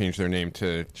Shrine changed their name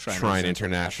to Shrine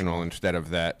International instead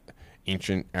of that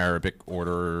ancient Arabic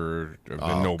order of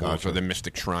the nobles gotcha. or the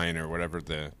mystic shrine or whatever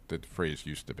the phrase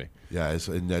used to be. Yeah,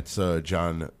 and that's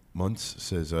John Muntz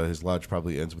says his lodge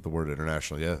probably ends with the word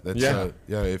international. Yeah, that's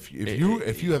Yeah. If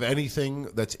you have anything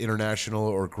that's international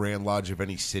or Grand Lodge of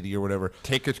any city or whatever,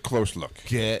 Take a close look.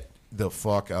 get the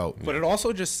fuck out. But it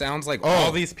also just sounds like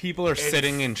all these people are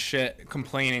sitting in shit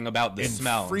complaining about the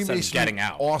smell instead of Freemasonry getting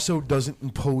out. also doesn't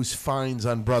impose fines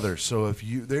on brothers. So if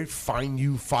they fine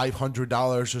you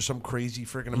 $500 or some crazy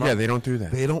freaking amount, Yeah, they don't do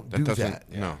that. They don't do doesn't-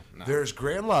 that. No. There's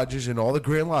Grand Lodges, and all the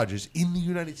Grand Lodges in the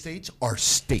United States are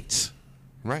states.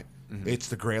 Right. It's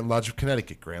the Grand Lodge of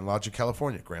Connecticut, Grand Lodge of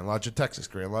California, Grand Lodge of Texas,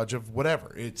 Grand Lodge of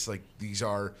whatever. It's like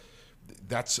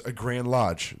that's a Grand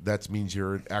Lodge. That means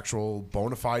you're an actual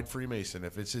bona fide Freemason.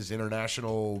 If it's his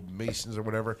international Masons or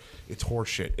whatever, it's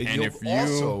horseshit. And you'll if you-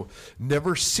 also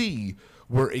never see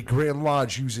where a Grand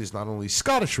Lodge uses not only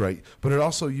Scottish Rite, but it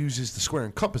also uses the square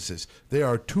and compasses. They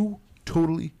are two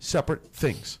totally separate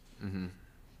things.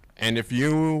 And if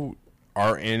you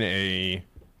are in a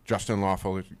just and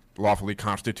lawfully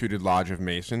constituted lodge of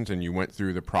Masons and you went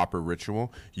through the proper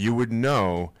ritual, you would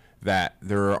know that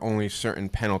there are only certain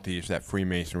penalties that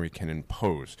Freemasonry can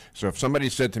impose. So if somebody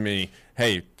said to me,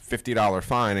 hey, $50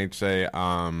 fine, I'd say,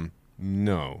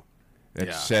 no. It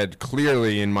Yeah. said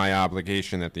clearly in my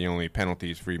obligation that the only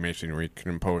penalties Freemasonry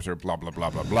can impose are blah, blah, blah,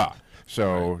 blah, blah.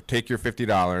 So take your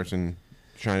 $50 and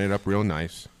shine it up real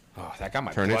nice. Oh, that got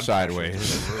my Turn blood it sideways.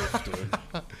 pressure through the roof,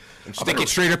 dude. And stick it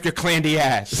straight up your clandy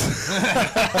ass.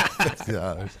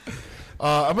 Yeah.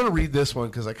 I'm going to read this one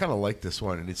because I kind of like this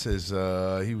one. And it says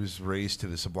he was raised to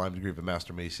the sublime degree of a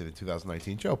Master Mason in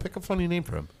 2019. Joe, pick a funny name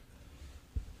for him.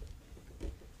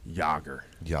 Yager.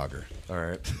 Yager. All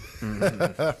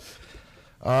right.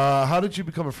 How did you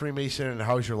become a Freemason, and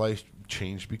how has your life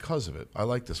changed because of it? I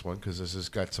like this one because this has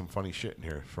got some funny shit in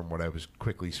here from what I was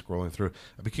quickly scrolling through.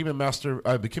 I became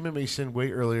a Mason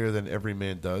way earlier than every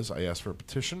man does. I asked for a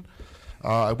petition.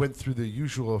 I went through the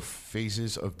usual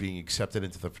phases of being accepted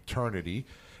into the fraternity,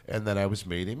 and then I was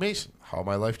made a Mason. How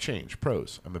my life changed.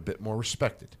 Pros: I'm a bit more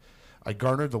respected. I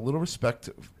garnered a little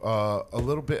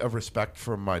bit of respect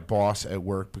from my boss at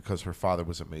work because her father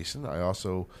was a Mason. I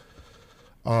also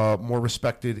more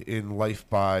respected in life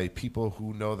by people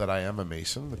who know that I am a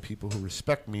Mason. The people who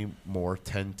respect me more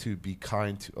tend to be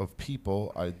of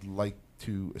people I'd like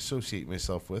to associate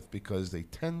myself with because they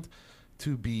tend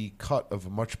to be cut of a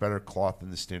much better cloth than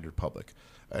the standard public.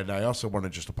 And I also want to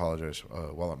just apologize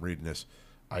while I'm reading this.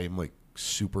 I am like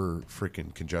super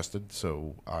freaking congested,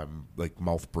 so I'm like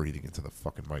mouth breathing into the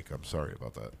fucking mic. I'm sorry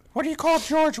about that. What do you call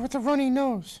George with the runny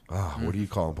nose? What do you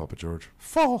call him, Papa George?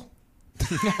 Full.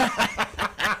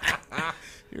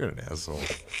 You're an asshole.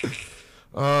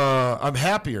 I'm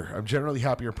happier. I'm generally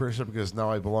happier person because now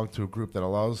I belong to a group that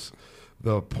allows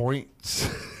the points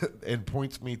and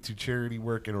points me to charity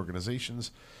work and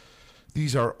organizations.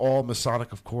 These are all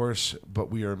Masonic, of course, but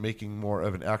we are making more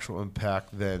of an actual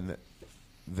impact than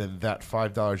that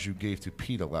 $5 you gave to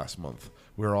PETA last month.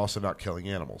 We're also not killing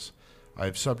animals. I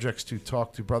have subjects to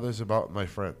talk to brothers about, my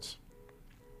friends.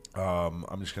 I'm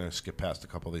just going to skip past a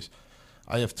couple of these.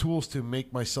 I have tools to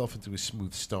make myself into a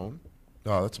smooth stone.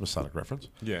 Oh, that's a Masonic reference.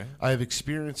 Yeah. I have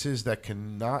experiences that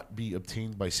cannot be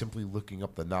obtained by simply looking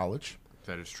up the knowledge.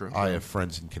 That is true. I have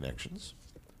friends and connections.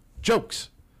 Jokes.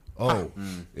 Oh,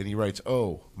 and he writes,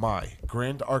 "Oh my,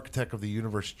 grand architect of the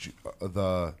universe,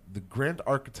 the grand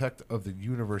architect of the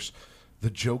universe.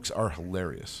 The jokes are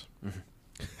hilarious."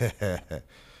 Now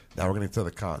we're going to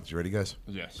the cons. You ready, guys?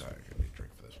 Yes. All right, I need a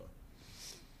drink for this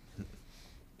one.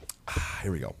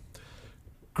 Here we go.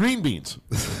 Green beans.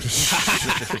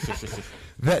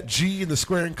 That G in the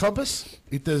square and compass,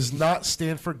 it does not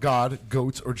stand for God,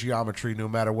 goats, or geometry, no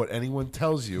matter what anyone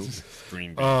tells you.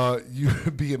 Green beans. You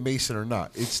be a Mason or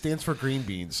not. It stands for green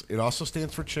beans. It also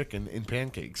stands for chicken and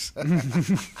pancakes.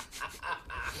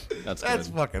 That's That's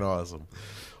good. fucking awesome.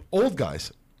 Old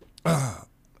guys.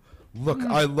 Look,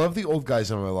 I love the old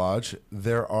guys in my lodge.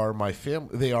 They are my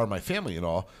family and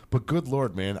all. But good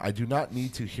Lord, man, I do not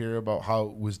need to hear about how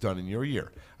it was done in your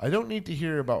year. I don't need to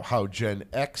hear about how Gen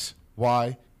X,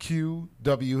 Y, Q,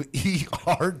 W, E,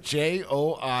 R, J,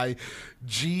 O, I,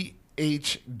 G,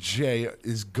 H, J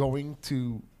is going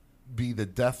to be the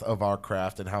death of our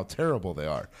craft and how terrible they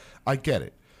are. I get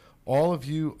it. All of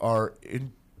you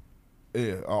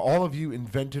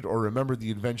invented or remembered the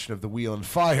invention of the wheel and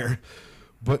fire.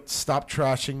 But stop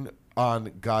trashing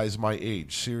on guys my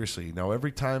age. Seriously. Now,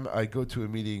 every time I go to a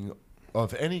meeting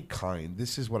of any kind,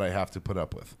 this is what I have to put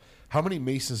up with. How many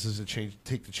Masons does it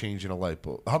take to change in a light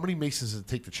bulb? How many Masons does it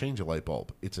take to change a light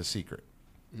bulb? It's a secret.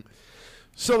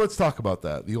 So let's talk about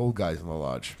that. The old guys in the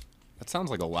lodge. That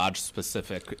sounds like a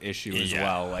lodge-specific issue as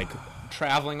well. Like,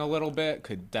 traveling a little bit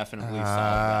could definitely solve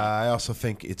that. I also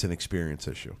think it's an experience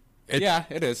issue. Yeah,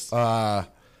 it is.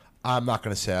 I'm not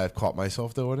going to say I've caught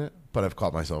myself doing it, but I've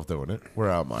caught myself doing it.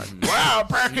 Where am I? Wow,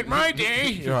 back in my day.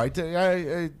 You know,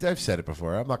 I've said it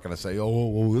before. I'm not going to say,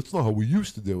 oh, that's not how we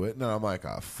used to do it. No, I'm like,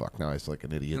 oh, fuck, now I feel like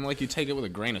an idiot. And, like, you take it with a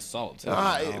grain of salt, too.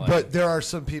 But there are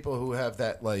some people who have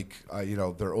that, like,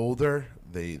 they're older.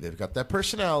 They've got that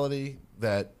personality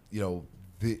that,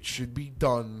 it should be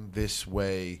done this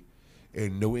way,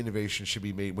 and no innovation should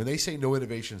be made. When they say no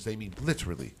innovations, they mean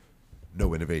literally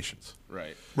no innovations.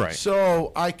 Right.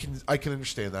 So I can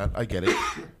understand that. I get it.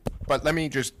 But let me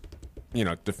just,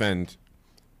 defend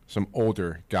some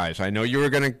older guys. I know you were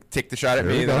going to take the shot at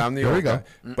me that I'm the old guy.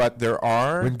 But there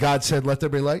are... When God said, let there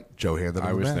be light, Joe handed him I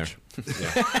the was match. there.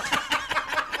 Yeah.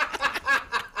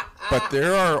 But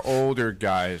there are older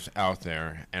guys out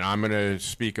there, and I'm going to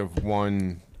speak of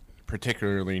one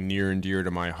particularly near and dear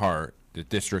to my heart, the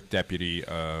district deputy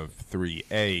of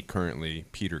 3A currently,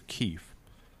 Peter Keefe,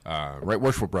 Right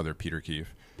Worshipful Brother Peter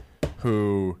Keefe,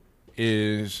 who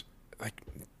is, like,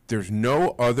 there's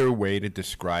no other way to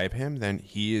describe him than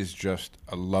he is just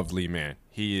a lovely man.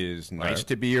 He is nice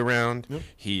to be around. Yep.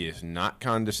 He is not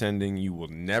condescending. You will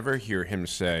never hear him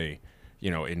say,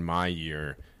 in my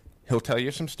year, he'll tell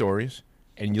you some stories,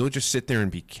 and you'll just sit there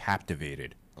and be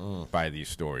captivated by these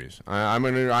stories. I'm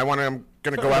gonna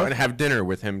go out and have dinner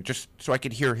with him just so I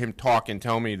could hear him talk and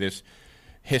tell me this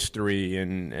history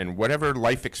and whatever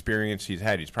life experience he's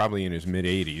had. He's probably in his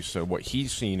mid-80s, so what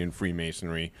he's seen in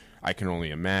Freemasonry, I can only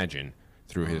imagine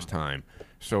through his time.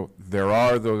 So there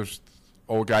are those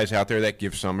old guys out there that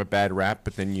give some a bad rap,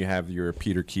 but then you have your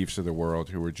Peter Keefes of the world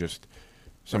who are just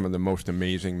some of the most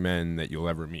amazing men that you'll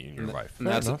ever meet in your life. And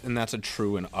that's a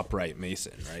true and upright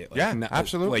Mason, right? Like, yeah,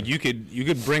 absolutely. Like you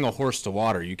could bring a horse to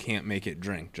water, you can't make it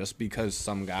drink. Just because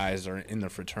some guys are in the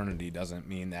fraternity doesn't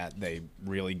mean that they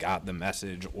really got the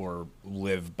message or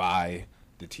live by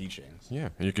the teachings. Yeah,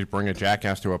 and you could bring a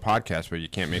jackass to a podcast, but you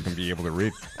can't make him be able to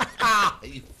read.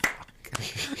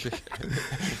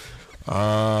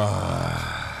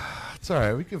 It's all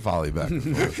right. We can volley back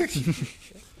and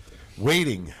forth.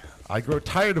 Waiting. I grow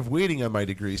tired of waiting on my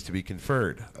degrees to be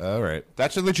conferred. All right.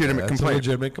 That's a legitimate complaint. A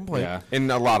legitimate complaint. Yeah. In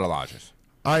a lot of lodges.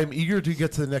 I'm eager to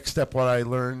get to the next step when I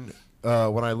learn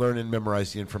and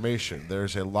memorize the information.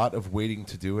 There's a lot of waiting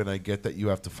to do, and I get that you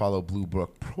have to follow Blue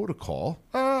Book protocol.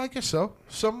 I guess so.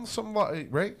 Some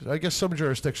right? I guess some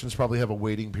jurisdictions probably have a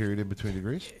waiting period in between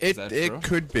degrees. It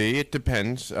could be. It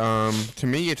depends. To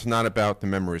me, it's not about the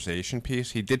memorization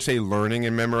piece. He did say learning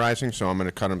and memorizing, so I'm going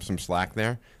to cut him some slack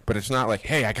there. But it's not like,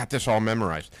 hey, I got this all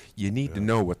memorized. You need to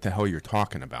know what the hell you're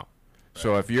talking about. Right.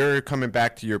 So if you're coming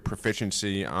back to your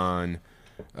proficiency on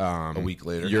a week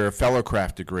later, your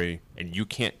fellowcraft degree, and you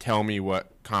can't tell me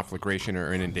what conflagration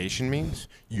or inundation means,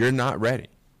 you're not ready.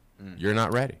 You're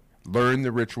not ready. Learn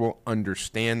the ritual,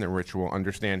 understand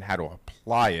how to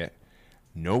apply it,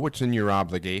 know what's in your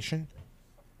obligation,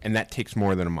 and that takes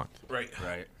more than a month. Right.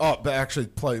 Oh, but actually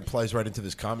plays right into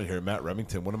this comment here. Matt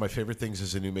Remington, one of my favorite things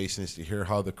as a new Mason is to hear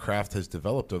how the craft has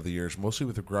developed over the years, mostly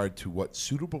with regard to what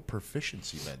suitable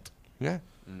proficiency meant. Yeah.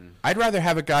 I'd rather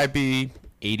have a guy be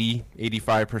 80,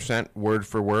 85% word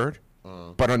for word,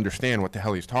 but understand what the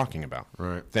hell he's talking about,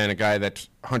 right, than a guy that's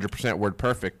 100% word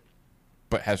perfect,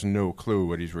 but has no clue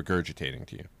what he's regurgitating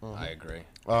to you. I agree.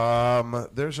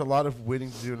 There's a lot of waiting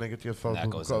to do, and I get the phone. That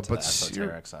goes into the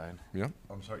esoteric side. Yeah.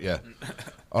 I'm sorry. Yeah.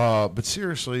 But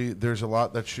seriously, there's a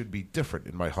lot that should be different,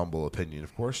 in my humble opinion,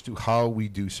 of course, to how we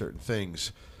do certain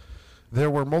things. There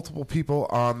were multiple people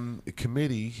on the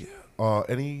committee,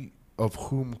 any of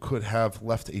whom could have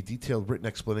left a detailed written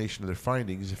explanation of their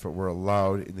findings if it were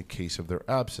allowed in the case of their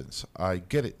absence. I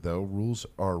get it, though. Rules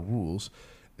are rules.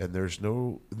 And there's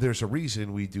a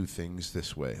reason we do things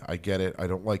this way. I get it. I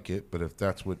don't like it, but if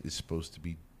that's what is supposed to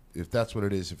be, if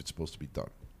it's supposed to be done.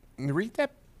 Read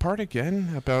that part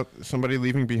again about somebody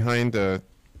leaving behind a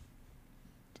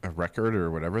record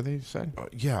or whatever they said?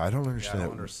 Yeah, I don't understand. I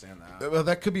don't understand that. Well,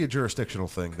 that could be a jurisdictional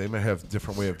thing. They may have a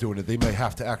different way of doing it. They may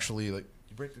have to actually you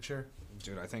break the chair.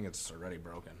 Dude, I think it's already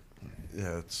broken.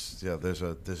 Yeah, there's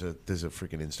a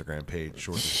freaking Instagram page,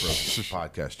 Short This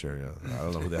podcast chair. Yeah, I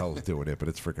don't know who the hell is doing it, but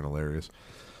it's freaking hilarious.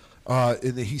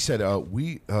 And he said,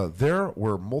 there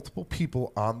were multiple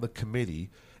people on the committee,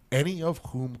 any of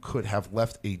whom could have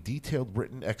left a detailed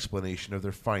written explanation of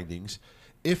their findings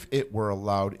if it were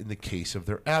allowed in the case of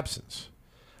their absence.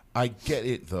 I get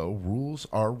it, though. Rules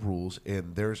are rules,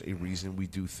 and there's a reason we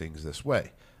do things this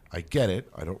way. I get it.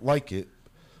 I don't like it.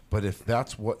 But if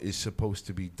that's what is supposed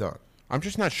to be done. I'm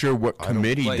just not sure what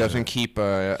committee doesn't keep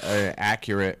a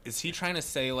accurate. Is he trying to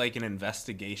say like an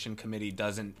investigation committee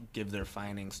doesn't give their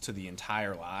findings to the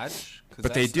entire lodge?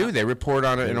 But they do. They report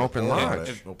on it in open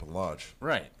lodge. Open lodge.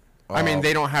 Right. I mean,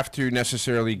 they don't have to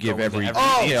necessarily give every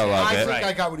detail of I it. think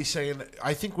I got what he's saying.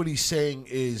 I think what he's saying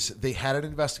is they had an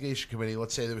investigation committee.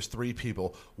 Let's say there was 3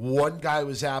 people. One guy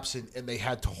was absent, and they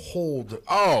had to hold.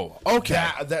 Oh, okay.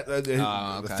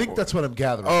 I think that's what I'm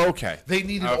gathering. Oh, okay. They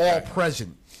needed all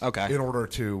present. Okay. In order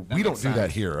to, we don't do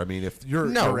that here. I mean, if you're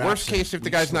worst absent, case, if the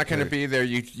guy's not going to be there,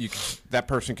 that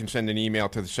person can send an email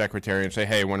to the secretary and say,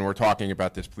 "Hey, when we're talking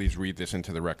about this, please read this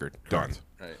into the record." Done.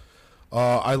 Right.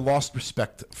 I lost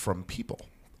respect from people.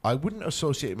 I wouldn't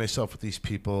associate myself with these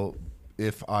people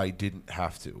if I didn't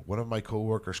have to. One of my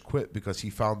coworkers quit because he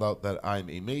found out that I'm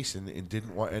a Mason and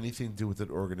didn't want anything to do with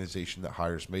an organization that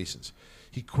hires Masons.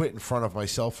 He quit in front of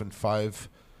myself and 5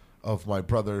 of my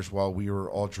brothers while we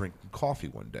were all drinking coffee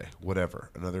one day. Whatever.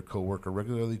 Another coworker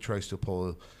regularly tries to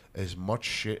pull as much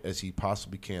shit as he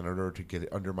possibly can in order to get it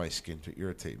under my skin to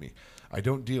irritate me. I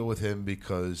don't deal with him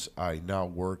because I now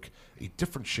work a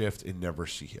different shift and never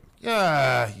see him.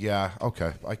 Yeah,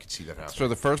 okay. I can see that happening. So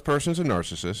the first person's a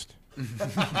narcissist.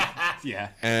 Yeah.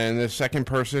 And the second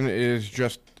person is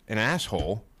just an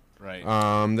asshole. Right.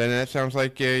 Then that sounds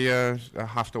like a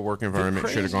hostile work environment.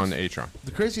 Should have gone to HR.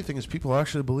 The crazy thing is people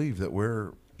actually believe that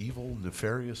we're evil,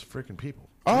 nefarious freaking people.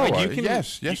 Oh,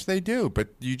 yes, they do. But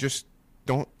you just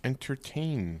don't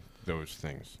entertain those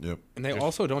things. Yep. And they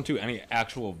also don't do any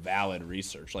actual valid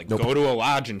research. Like, go to a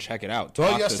lodge and check it out.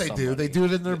 Oh, yes, they do. They do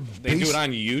it in their They do it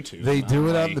on YouTube. They do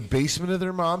it on the basement of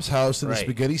their mom's house in a Right.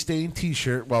 spaghetti stained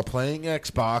T-shirt while playing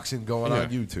Xbox and going on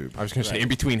YouTube. I was going to say in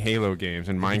between Halo games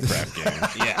and Minecraft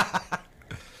games. Yeah.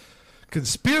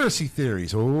 Conspiracy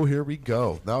theories. Oh, here we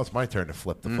go. Now it's my turn to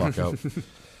flip the fuck out.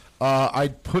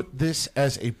 I'd put this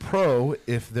as a pro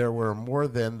if there were more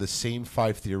than the same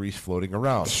 5 theories floating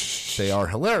around. They are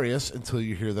hilarious until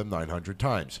you hear them 900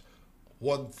 times.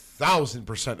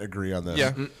 1,000% agree on this.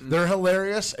 Yeah. They're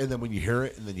hilarious, and then when you hear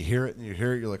it, and then you hear it, and you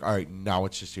hear it, you're like, all right, now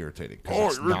it's just irritating.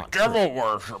 Oh, you're a devil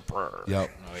worshiper. Yep.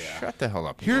 Oh, yeah. Shut the hell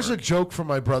up. Here's a joke from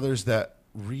my brothers that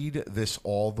read this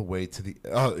all the way to the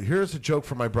here's a joke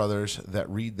from my brothers that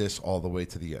read this all the way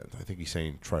to the end. I think he's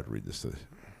saying try to read this to the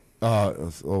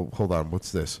hold on,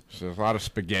 what's this? So there's a lot of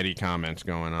spaghetti comments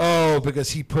going on. Oh, because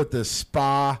he put the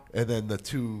spa and then the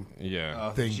 2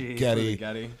 Yeah. thing Getty.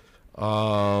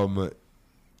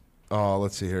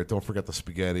 Let's see here. Don't forget the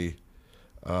spaghetti.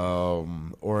 He's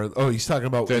talking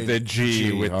about The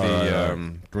G with the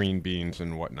right. green beans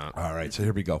and whatnot. All right, so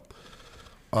here we go.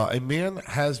 A man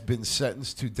has been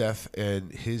sentenced to death,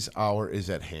 and his hour is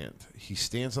at hand. He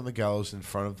stands on the gallows in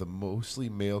front of the mostly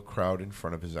male crowd in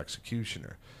front of his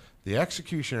executioner. The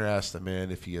executioner asks the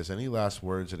man if he has any last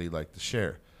words that he'd like to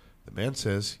share. The man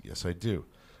says, "Yes, I do.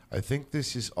 I think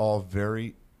this is all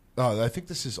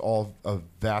a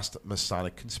vast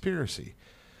Masonic conspiracy.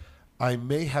 I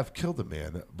may have killed a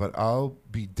man, but I'll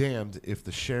be damned if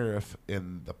the sheriff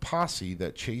and the posse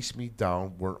that chased me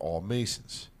down weren't all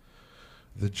Masons.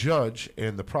 The judge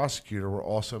and the prosecutor were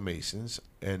also Masons,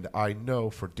 and I know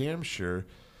for damn sure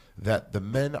that the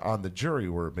men on the jury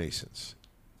were Masons.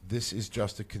 This is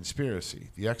just a conspiracy."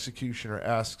 The executioner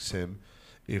asks him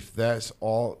if that's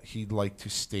all he'd like to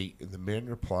state, and the man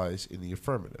replies in the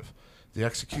affirmative. The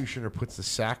executioner puts the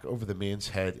sack over the man's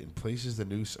head and places the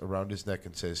noose around his neck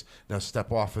and says, "Now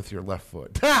step off with your left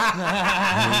foot."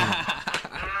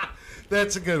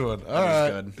 That's a good one. All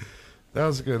right. Good. That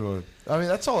was a good one. I mean,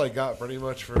 that's all I got pretty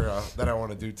much for that I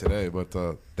want to do today, but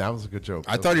that was a good joke.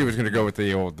 I thought he was going to go with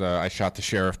the old I shot the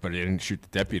sheriff, but he didn't shoot the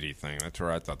deputy thing. That's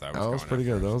where I thought that was going. That was pretty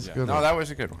good. That was a good No, one. that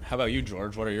was a good one. How about you,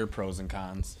 George? What are your pros and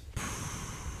cons?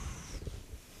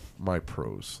 My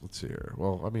pros. Let's see here.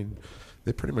 Well, I mean,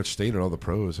 they pretty much stated all the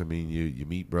pros. I mean, you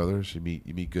meet brothers, you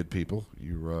meet good people,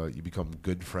 you become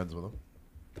good friends with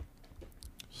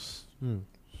them.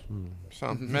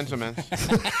 So, men's a men's.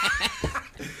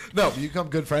 No, but you become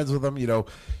good friends with them. You know,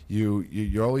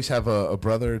 you always have a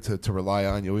brother to rely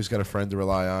on. You always got a friend to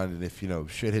rely on. And if,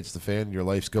 shit hits the fan, your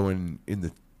life's going in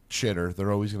the shitter,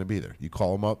 they're always going to be there. You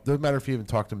call them up. Doesn't matter if you haven't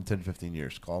talked to them in 10, 15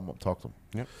 years. Call them up, talk to them.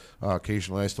 Yep.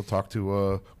 Occasionally, I still talk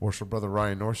to Worcester brother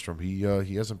Ryan Nordstrom.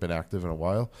 He hasn't been active in a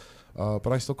while. But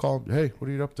I still call him, hey, what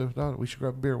are you up to? No, we should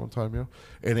grab a beer one time,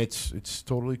 And it's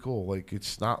totally cool. Like,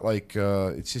 it's not like,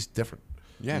 it's just different.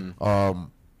 Yeah.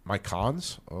 My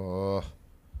cons, I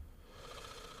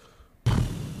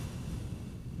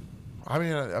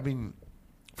mean,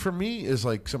 for me, is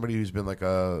like somebody who's been like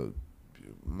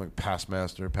past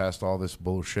master, past all this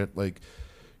bullshit. Like,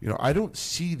 I don't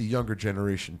see the younger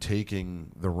generation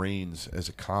taking the reins as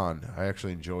a con. I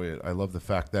actually enjoy it. I love the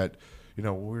fact that, we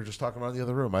were just talking about in the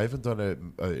other room. I haven't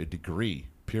done a degree,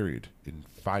 period, in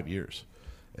 5 years.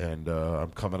 And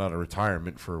I'm coming out of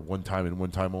retirement for one time and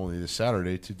one time only this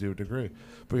Saturday to do a degree.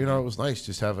 But, it was nice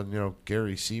just having,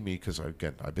 Gary see me because,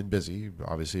 again, I've been busy.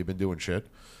 Obviously, I've been doing shit.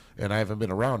 And I haven't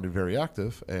been around and very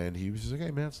active. And he was just like,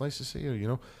 hey, man, it's nice to see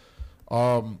you,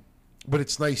 But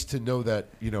it's nice to know that,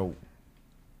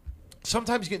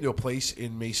 sometimes you get into a place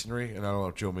in masonry, and I don't know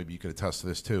if Joe, maybe you could attest to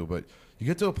this too, but you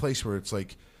get to a place where it's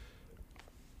like,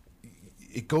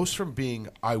 it goes from being,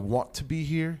 I want to be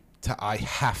here, to I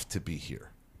have to be here.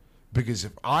 Because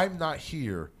if I'm not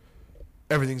here,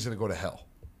 everything's going to go to hell.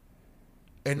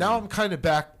 And now I'm kind of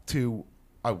back to,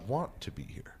 I want to be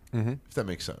here, if that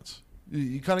makes sense.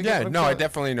 You kind of get I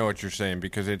definitely know what you're saying,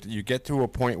 because you get to a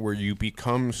point where you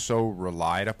become so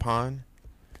relied upon.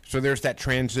 So there's that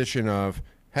transition of,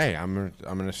 hey, I'm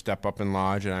gonna step up in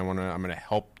lodge, and I'm gonna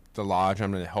help the lodge.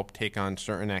 I'm gonna help take on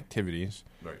certain activities,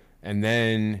 right. And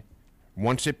then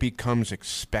once it becomes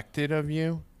expected of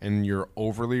you and you're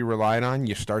overly relied on,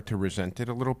 you start to resent it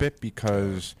a little bit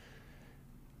because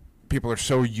people are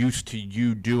so used to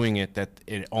you doing it that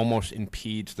it almost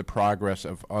impedes the progress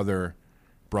of other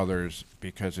brothers,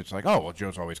 because it's like, oh, well,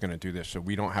 Joe's always going to do this, so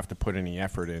we don't have to put any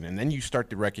effort in. And then you start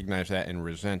to recognize that and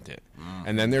resent it.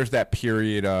 And then there's that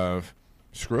period of,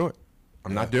 screw it,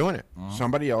 I'm not doing it.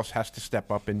 Somebody else has to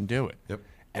step up and do it. Yep.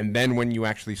 And then when you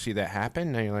actually see that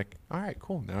happen, now you're like, all right,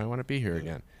 cool, now I want to be here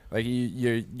again. Like,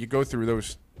 you go through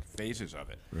those phases of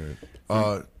it.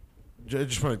 Right. I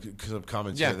just want to, because of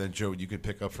comments here, then Joe, you could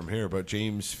pick up from here. But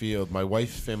James Field, my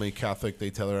wife's family Catholic, they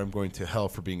tell her I'm going to hell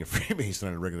for being a Freemason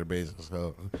on a regular basis.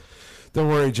 So don't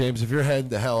worry, James. If you're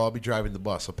heading to hell, I'll be driving the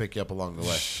bus. I'll pick you up along the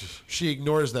way. She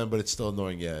ignores them, but it's still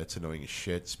annoying. Yeah, it's annoying as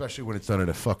shit, especially when it's done at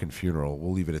a fucking funeral.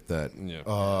 We'll leave it at that.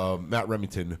 Yeah. Matt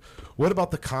Remington, what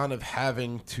about the con of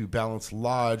having to balance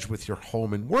lodge with your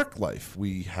home and work life?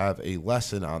 We have a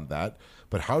lesson on that,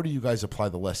 but how do you guys apply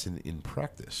the lesson in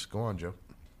practice? Go on, Joe.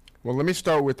 Well, let me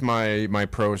start with my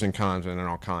pros and cons, and then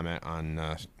I'll comment on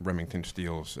Remington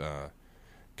Steele's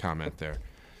comment there.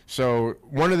 So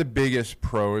one of the biggest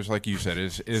pros, like you said,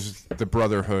 is the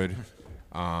brotherhood.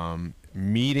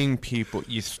 Meeting people,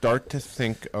 you start to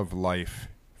think of life,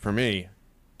 for me,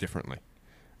 differently.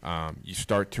 You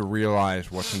start to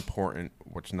realize what's important,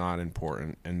 what's not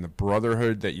important, and the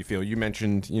brotherhood that you feel. You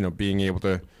mentioned, being able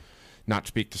to not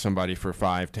speak to somebody for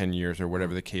 5-10 years or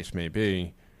whatever the case may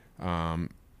be.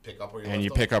 Pick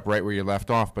up right where you left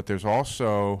off. But there's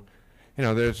also, and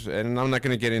I'm not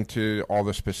going to get into all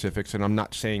the specifics, and I'm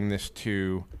not saying this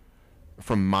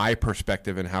from my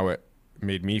perspective and how it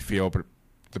made me feel, but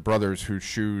the brothers whose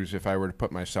shoes, if I were to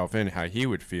put myself in, how he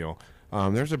would feel.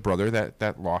 There's a brother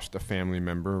that lost a family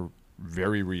member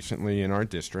very recently in our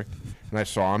district, and I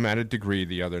saw him at a degree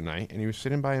the other night, and he was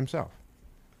sitting by himself.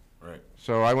 Right.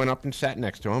 So I went up and sat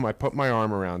next to him. I put my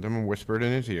arm around him and whispered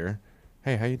in his ear,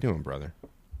 "Hey, how you doing, brother?"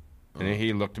 And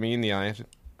he looked me in the eye and said,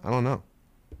 "I don't know.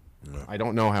 I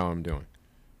don't know how I'm doing."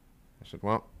 I said,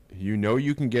 "Well,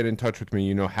 you can get in touch with me.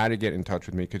 You know how to get in touch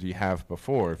with me because you have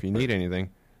before. If you need anything,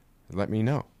 let me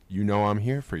know. You know I'm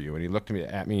here for you." And he looked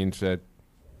at me and said,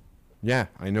 "Yeah,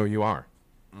 I know you are."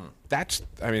 That's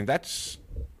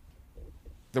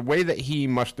the way that he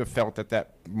must have felt at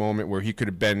that moment, where he could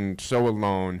have been so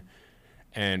alone,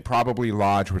 and probably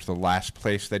lodge was the last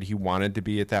place that he wanted to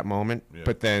be at that moment. Yeah.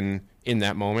 But then in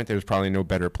that moment, there's probably no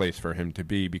better place for him to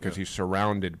be, because he's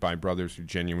surrounded by brothers who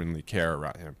genuinely care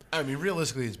about him. I mean,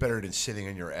 realistically, it's better than sitting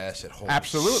on your ass at home.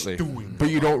 Absolutely. But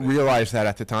you don't realize that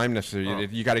at the time necessarily.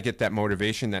 You got to get that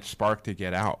motivation, that spark to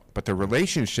get out. But the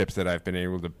relationships that I've been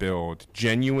able to build,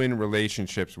 genuine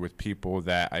relationships with people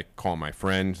that I call my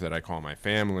friends, that I call my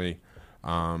family,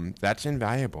 that's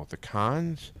invaluable. The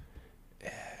cons,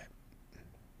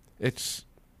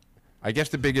 I guess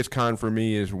the biggest con for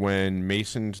me is when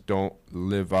Masons don't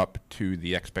live up to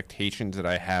the expectations that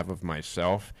I have of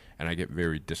myself, and I get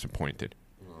very disappointed.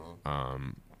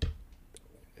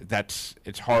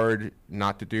 it's hard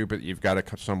not to do, but you've got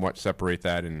to somewhat separate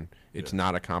that, and it's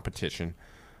not a competition.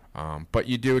 But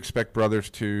you do expect brothers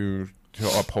to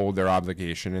uphold their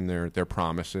obligation and their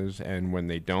promises, and when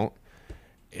they don't,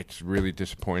 it's really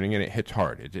disappointing, and it hits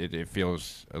hard. It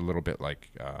feels a little bit like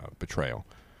betrayal.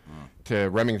 To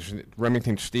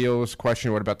Remington Steele's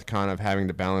question, what about the con of having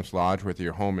to balance lodge with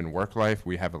your home and work life?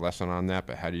 We have a lesson on that,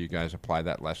 but how do you guys apply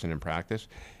that lesson in practice?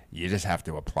 You just have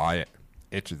to apply it.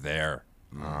 It's there.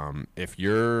 If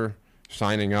you're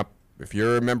signing up, if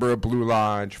you're a member of Blue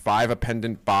Lodge, 5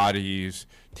 appendant bodies,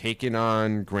 taking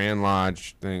on Grand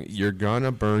Lodge, you're going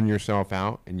to burn yourself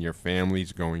out, and your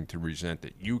family's going to resent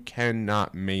it. You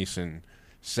cannot Mason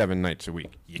 7 nights a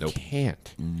week. You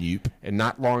can't. Nope. And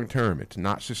not long term. It's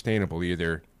not sustainable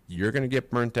either. You're going to get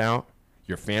burnt out,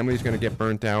 your family's going to get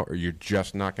burnt out, or you're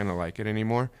just not going to like it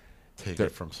anymore. Take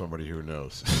it from somebody who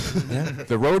knows.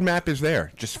 The roadmap is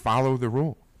there. Just follow the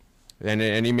rule. And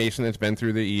any Mason that's been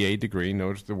through the EA degree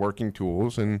knows the working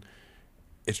tools, and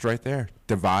it's right there.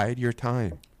 Divide your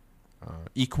time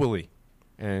equally,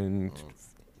 and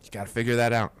you got to figure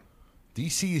that out.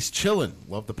 DC is chilling.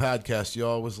 Love the podcast.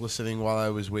 Y'all was listening while I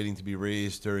was waiting to be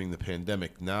raised during the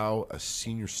pandemic. Now a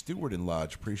senior steward in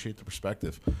Lodge. Appreciate the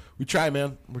perspective. We try,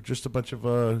 man. We're just a bunch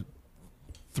of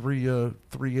three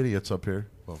idiots up here.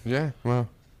 Well, Yeah, well,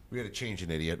 we had to change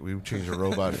an idiot. We changed a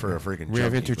robot for a freaking we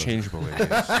have junkie, interchangeable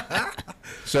idiots. but-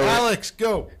 So Alex,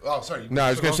 go. Oh, sorry. No, I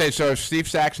was going to say, so if Steve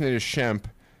Saxon is Shemp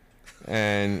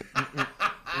and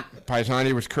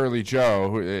Paisani was Curly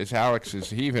Joe, is Alex, is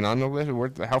he even on the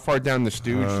list? How far down the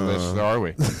Stooge list are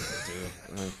we?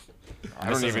 I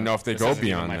don't even know if they go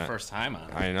beyond my that. first time on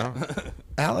it. I know.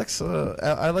 Alex,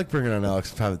 I like bringing on Alex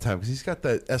from time to time because he's got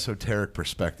that esoteric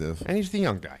perspective. And he's the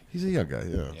young guy. He's a young guy,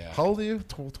 yeah. Yeah. How old are you?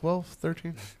 12,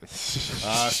 13?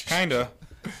 Kinda.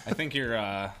 I think you're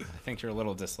a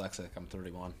little dyslexic. I'm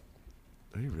 31.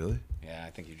 Are you really? Yeah, I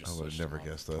think you just. I would have switched never them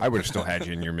up. guessed that. I would have still had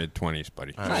you in your mid-20s,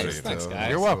 buddy. I Nice, see it, thanks, though. guys.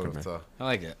 You're welcome, It's, man. I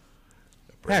like it.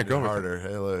 Brandon go with Harder.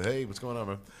 Hello. Hey, what's going on,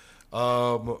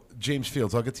 man? James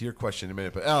Fields, I'll get to your question in a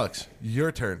minute. But Alex,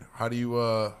 your turn. How do you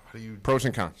Pros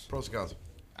and cons. pros and cons?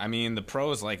 I mean, the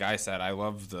pros, like I said, I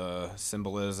love the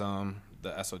symbolism,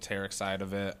 the esoteric side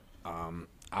of it. I'm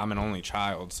an only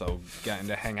child, so getting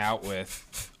to hang out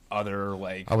with other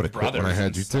like I would've quit brothers when I had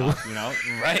and you, too. stuff, you know,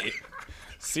 right?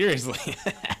 Seriously.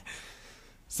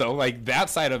 So like that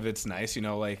side of it's nice, you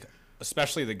know, like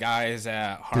especially the guys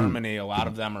at Harmony. A lot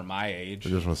of them are my age. I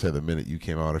just want to say the minute you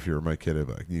came out, if you were my kid, I'd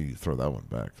be like, you need to throw that one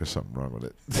back. There's something wrong with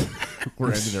it.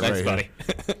 We're ending it Thanks, right buddy.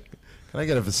 here. Can I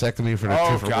get a vasectomy for the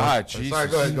Oh, 2 for God, 1? Jesus.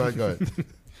 Sorry, go ahead.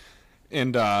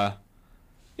 And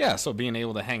yeah, so being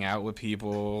able to hang out with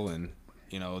people and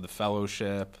you know the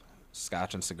fellowship,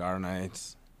 scotch and cigar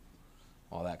nights,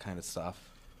 all that kind of stuff.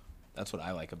 That's what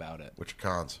I like about it. What's your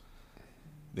cons?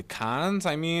 The cons,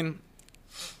 I mean,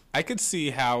 I could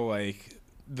see how like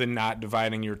the not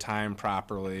dividing your time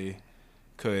properly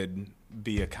could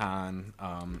be a con,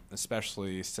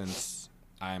 especially since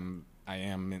I am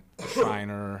a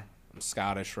Shriner. I'm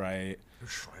Scottish, right? You're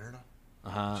Shriner now?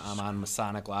 I'm on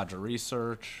Masonic Lodge of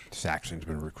Research. Saxon's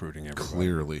been recruiting everybody.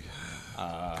 Clearly.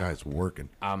 Guy's working.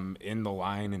 I'm in the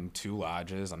line in 2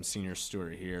 lodges. I'm senior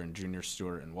steward here and junior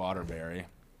steward in Waterbury.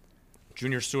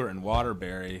 Junior steward in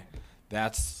Waterbury,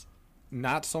 that's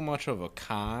not so much of a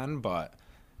con, but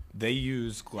they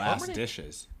use glass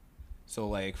dishes. So,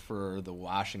 like, for the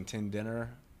Washington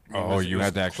dinner, Oh, you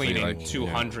had to actually, cleaning like,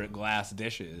 200 glass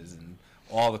dishes and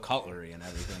all the cutlery and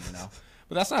everything, you know.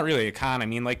 But that's not really a con. I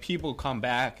mean, like, people come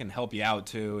back and help you out,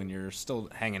 too, and you're still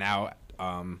hanging out,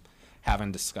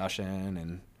 having discussion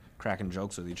and cracking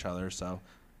jokes with each other, so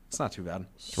it's not too bad.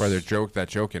 That's why that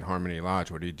joke in Harmony Lodge,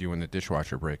 what do you do when the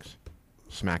dishwasher breaks?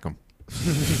 Smack him.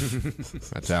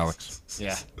 That's Alex.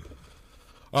 Yeah.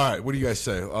 All right, what do you guys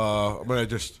say? I'm going to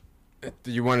just...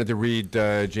 You wanted to read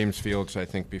James Fields, I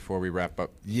think, before we wrap up.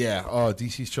 Yeah. Oh,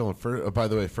 DC's chilling. By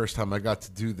the way, first time I got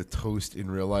to do the toast in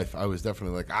real life, I was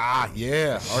definitely like,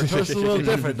 yeah, our toast is a little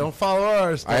different. Don't follow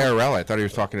ours. IRL, I thought he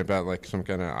was talking about like some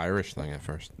kind of Irish thing at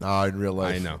first. No, in real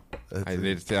life. I know. I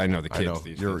know the kids. I know.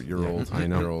 These You're days. old. I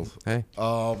know. You're old. Hey.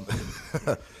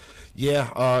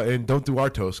 Yeah, and don't do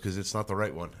our toast because it's not the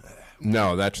right one.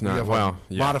 No, that's We not. have Well, a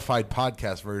yeah. modified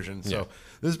podcast version. So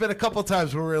there's been a couple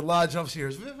times where we're in lodge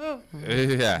upstairs.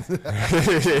 Yeah.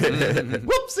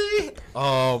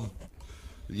 Whoopsie.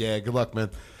 Yeah, good luck, man.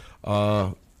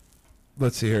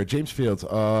 let's see here. James Fields,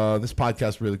 this podcast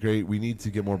is really great. We need to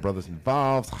get more brothers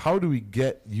involved. How do we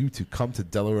get you to come to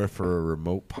Delaware for a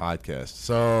remote podcast?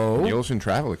 So Meals and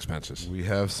travel expenses. we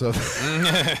have some.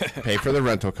 Pay for the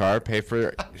rental car, pay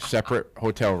for separate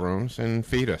hotel rooms, and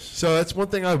feed us. So that's one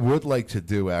thing I would like to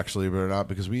do, actually, but not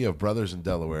because we have brothers in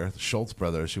Delaware, the Schultz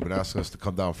brothers, who've been asking us to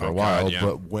come down for a while. God, yeah.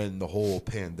 But when the whole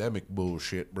pandemic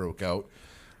bullshit broke out,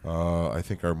 I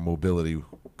think our mobility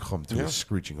come to a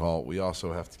screeching halt. We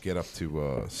also have to get up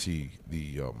to see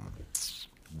the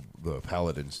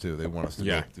Paladins too. They want us to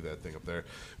go do that thing up there.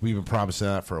 We've been promising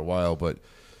that for a while, but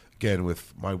again,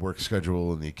 with my work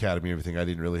schedule and the academy and everything, I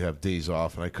didn't really have days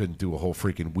off, and I couldn't do a whole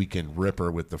freaking weekend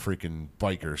ripper with the freaking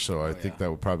bikers. So I think that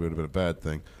would probably have been a bad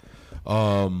thing.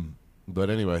 But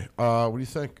anyway, what do you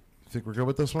think? Think we're good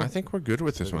with this one? I think we're good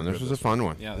with this one. This was a fun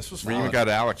one. Yeah, this was We fun. even got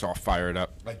Alex all fired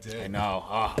up. I did. I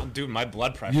know. Dude, my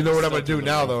blood pressure. You know is what I'm still going to do through the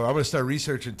now, roof. though? I'm going to start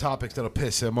researching topics that'll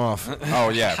piss him off. Oh,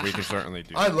 yeah, we can certainly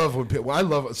do I that. love when people. I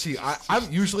love. See, I'm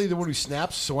usually the one who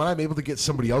snaps. So when I'm able to get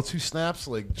somebody else who snaps,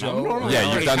 like Joe. normally-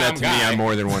 Yeah, you've done that to me guy. on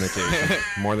more than one occasion.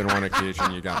 More than one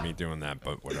occasion, you got me doing that,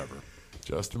 but whatever.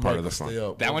 Justin part Mike of the will fun. stay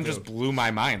up. That We'll one do just it. blew my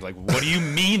mind. Like, what do you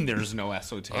mean there's no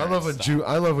esoteric I love when stuff?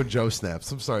 I love when Joe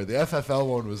snaps. I'm sorry. The FFL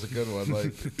one was a good one.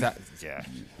 Like Yeah.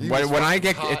 When I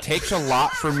get, it takes a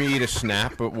lot for me to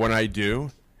snap, but when I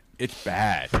do, it's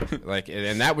bad. Like,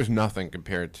 and that was nothing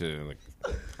compared to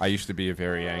like. I used to be a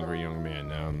very angry young man.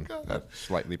 Now I'm a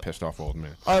slightly pissed off old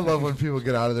man. I love when people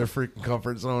get out of their freaking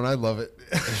comfort zone. I love it.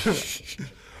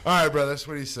 All right, brothers.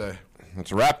 What do you say?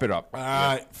 Let's wrap it up. All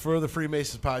right. For the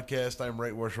Freemasons podcast, I'm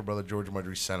Right Worshipful Brother George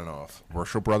Mudry signing off.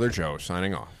 Worship Brother Joe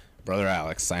signing off. Brother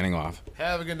Alex signing off.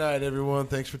 Have a good night, everyone.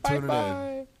 Thanks for tuning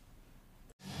in.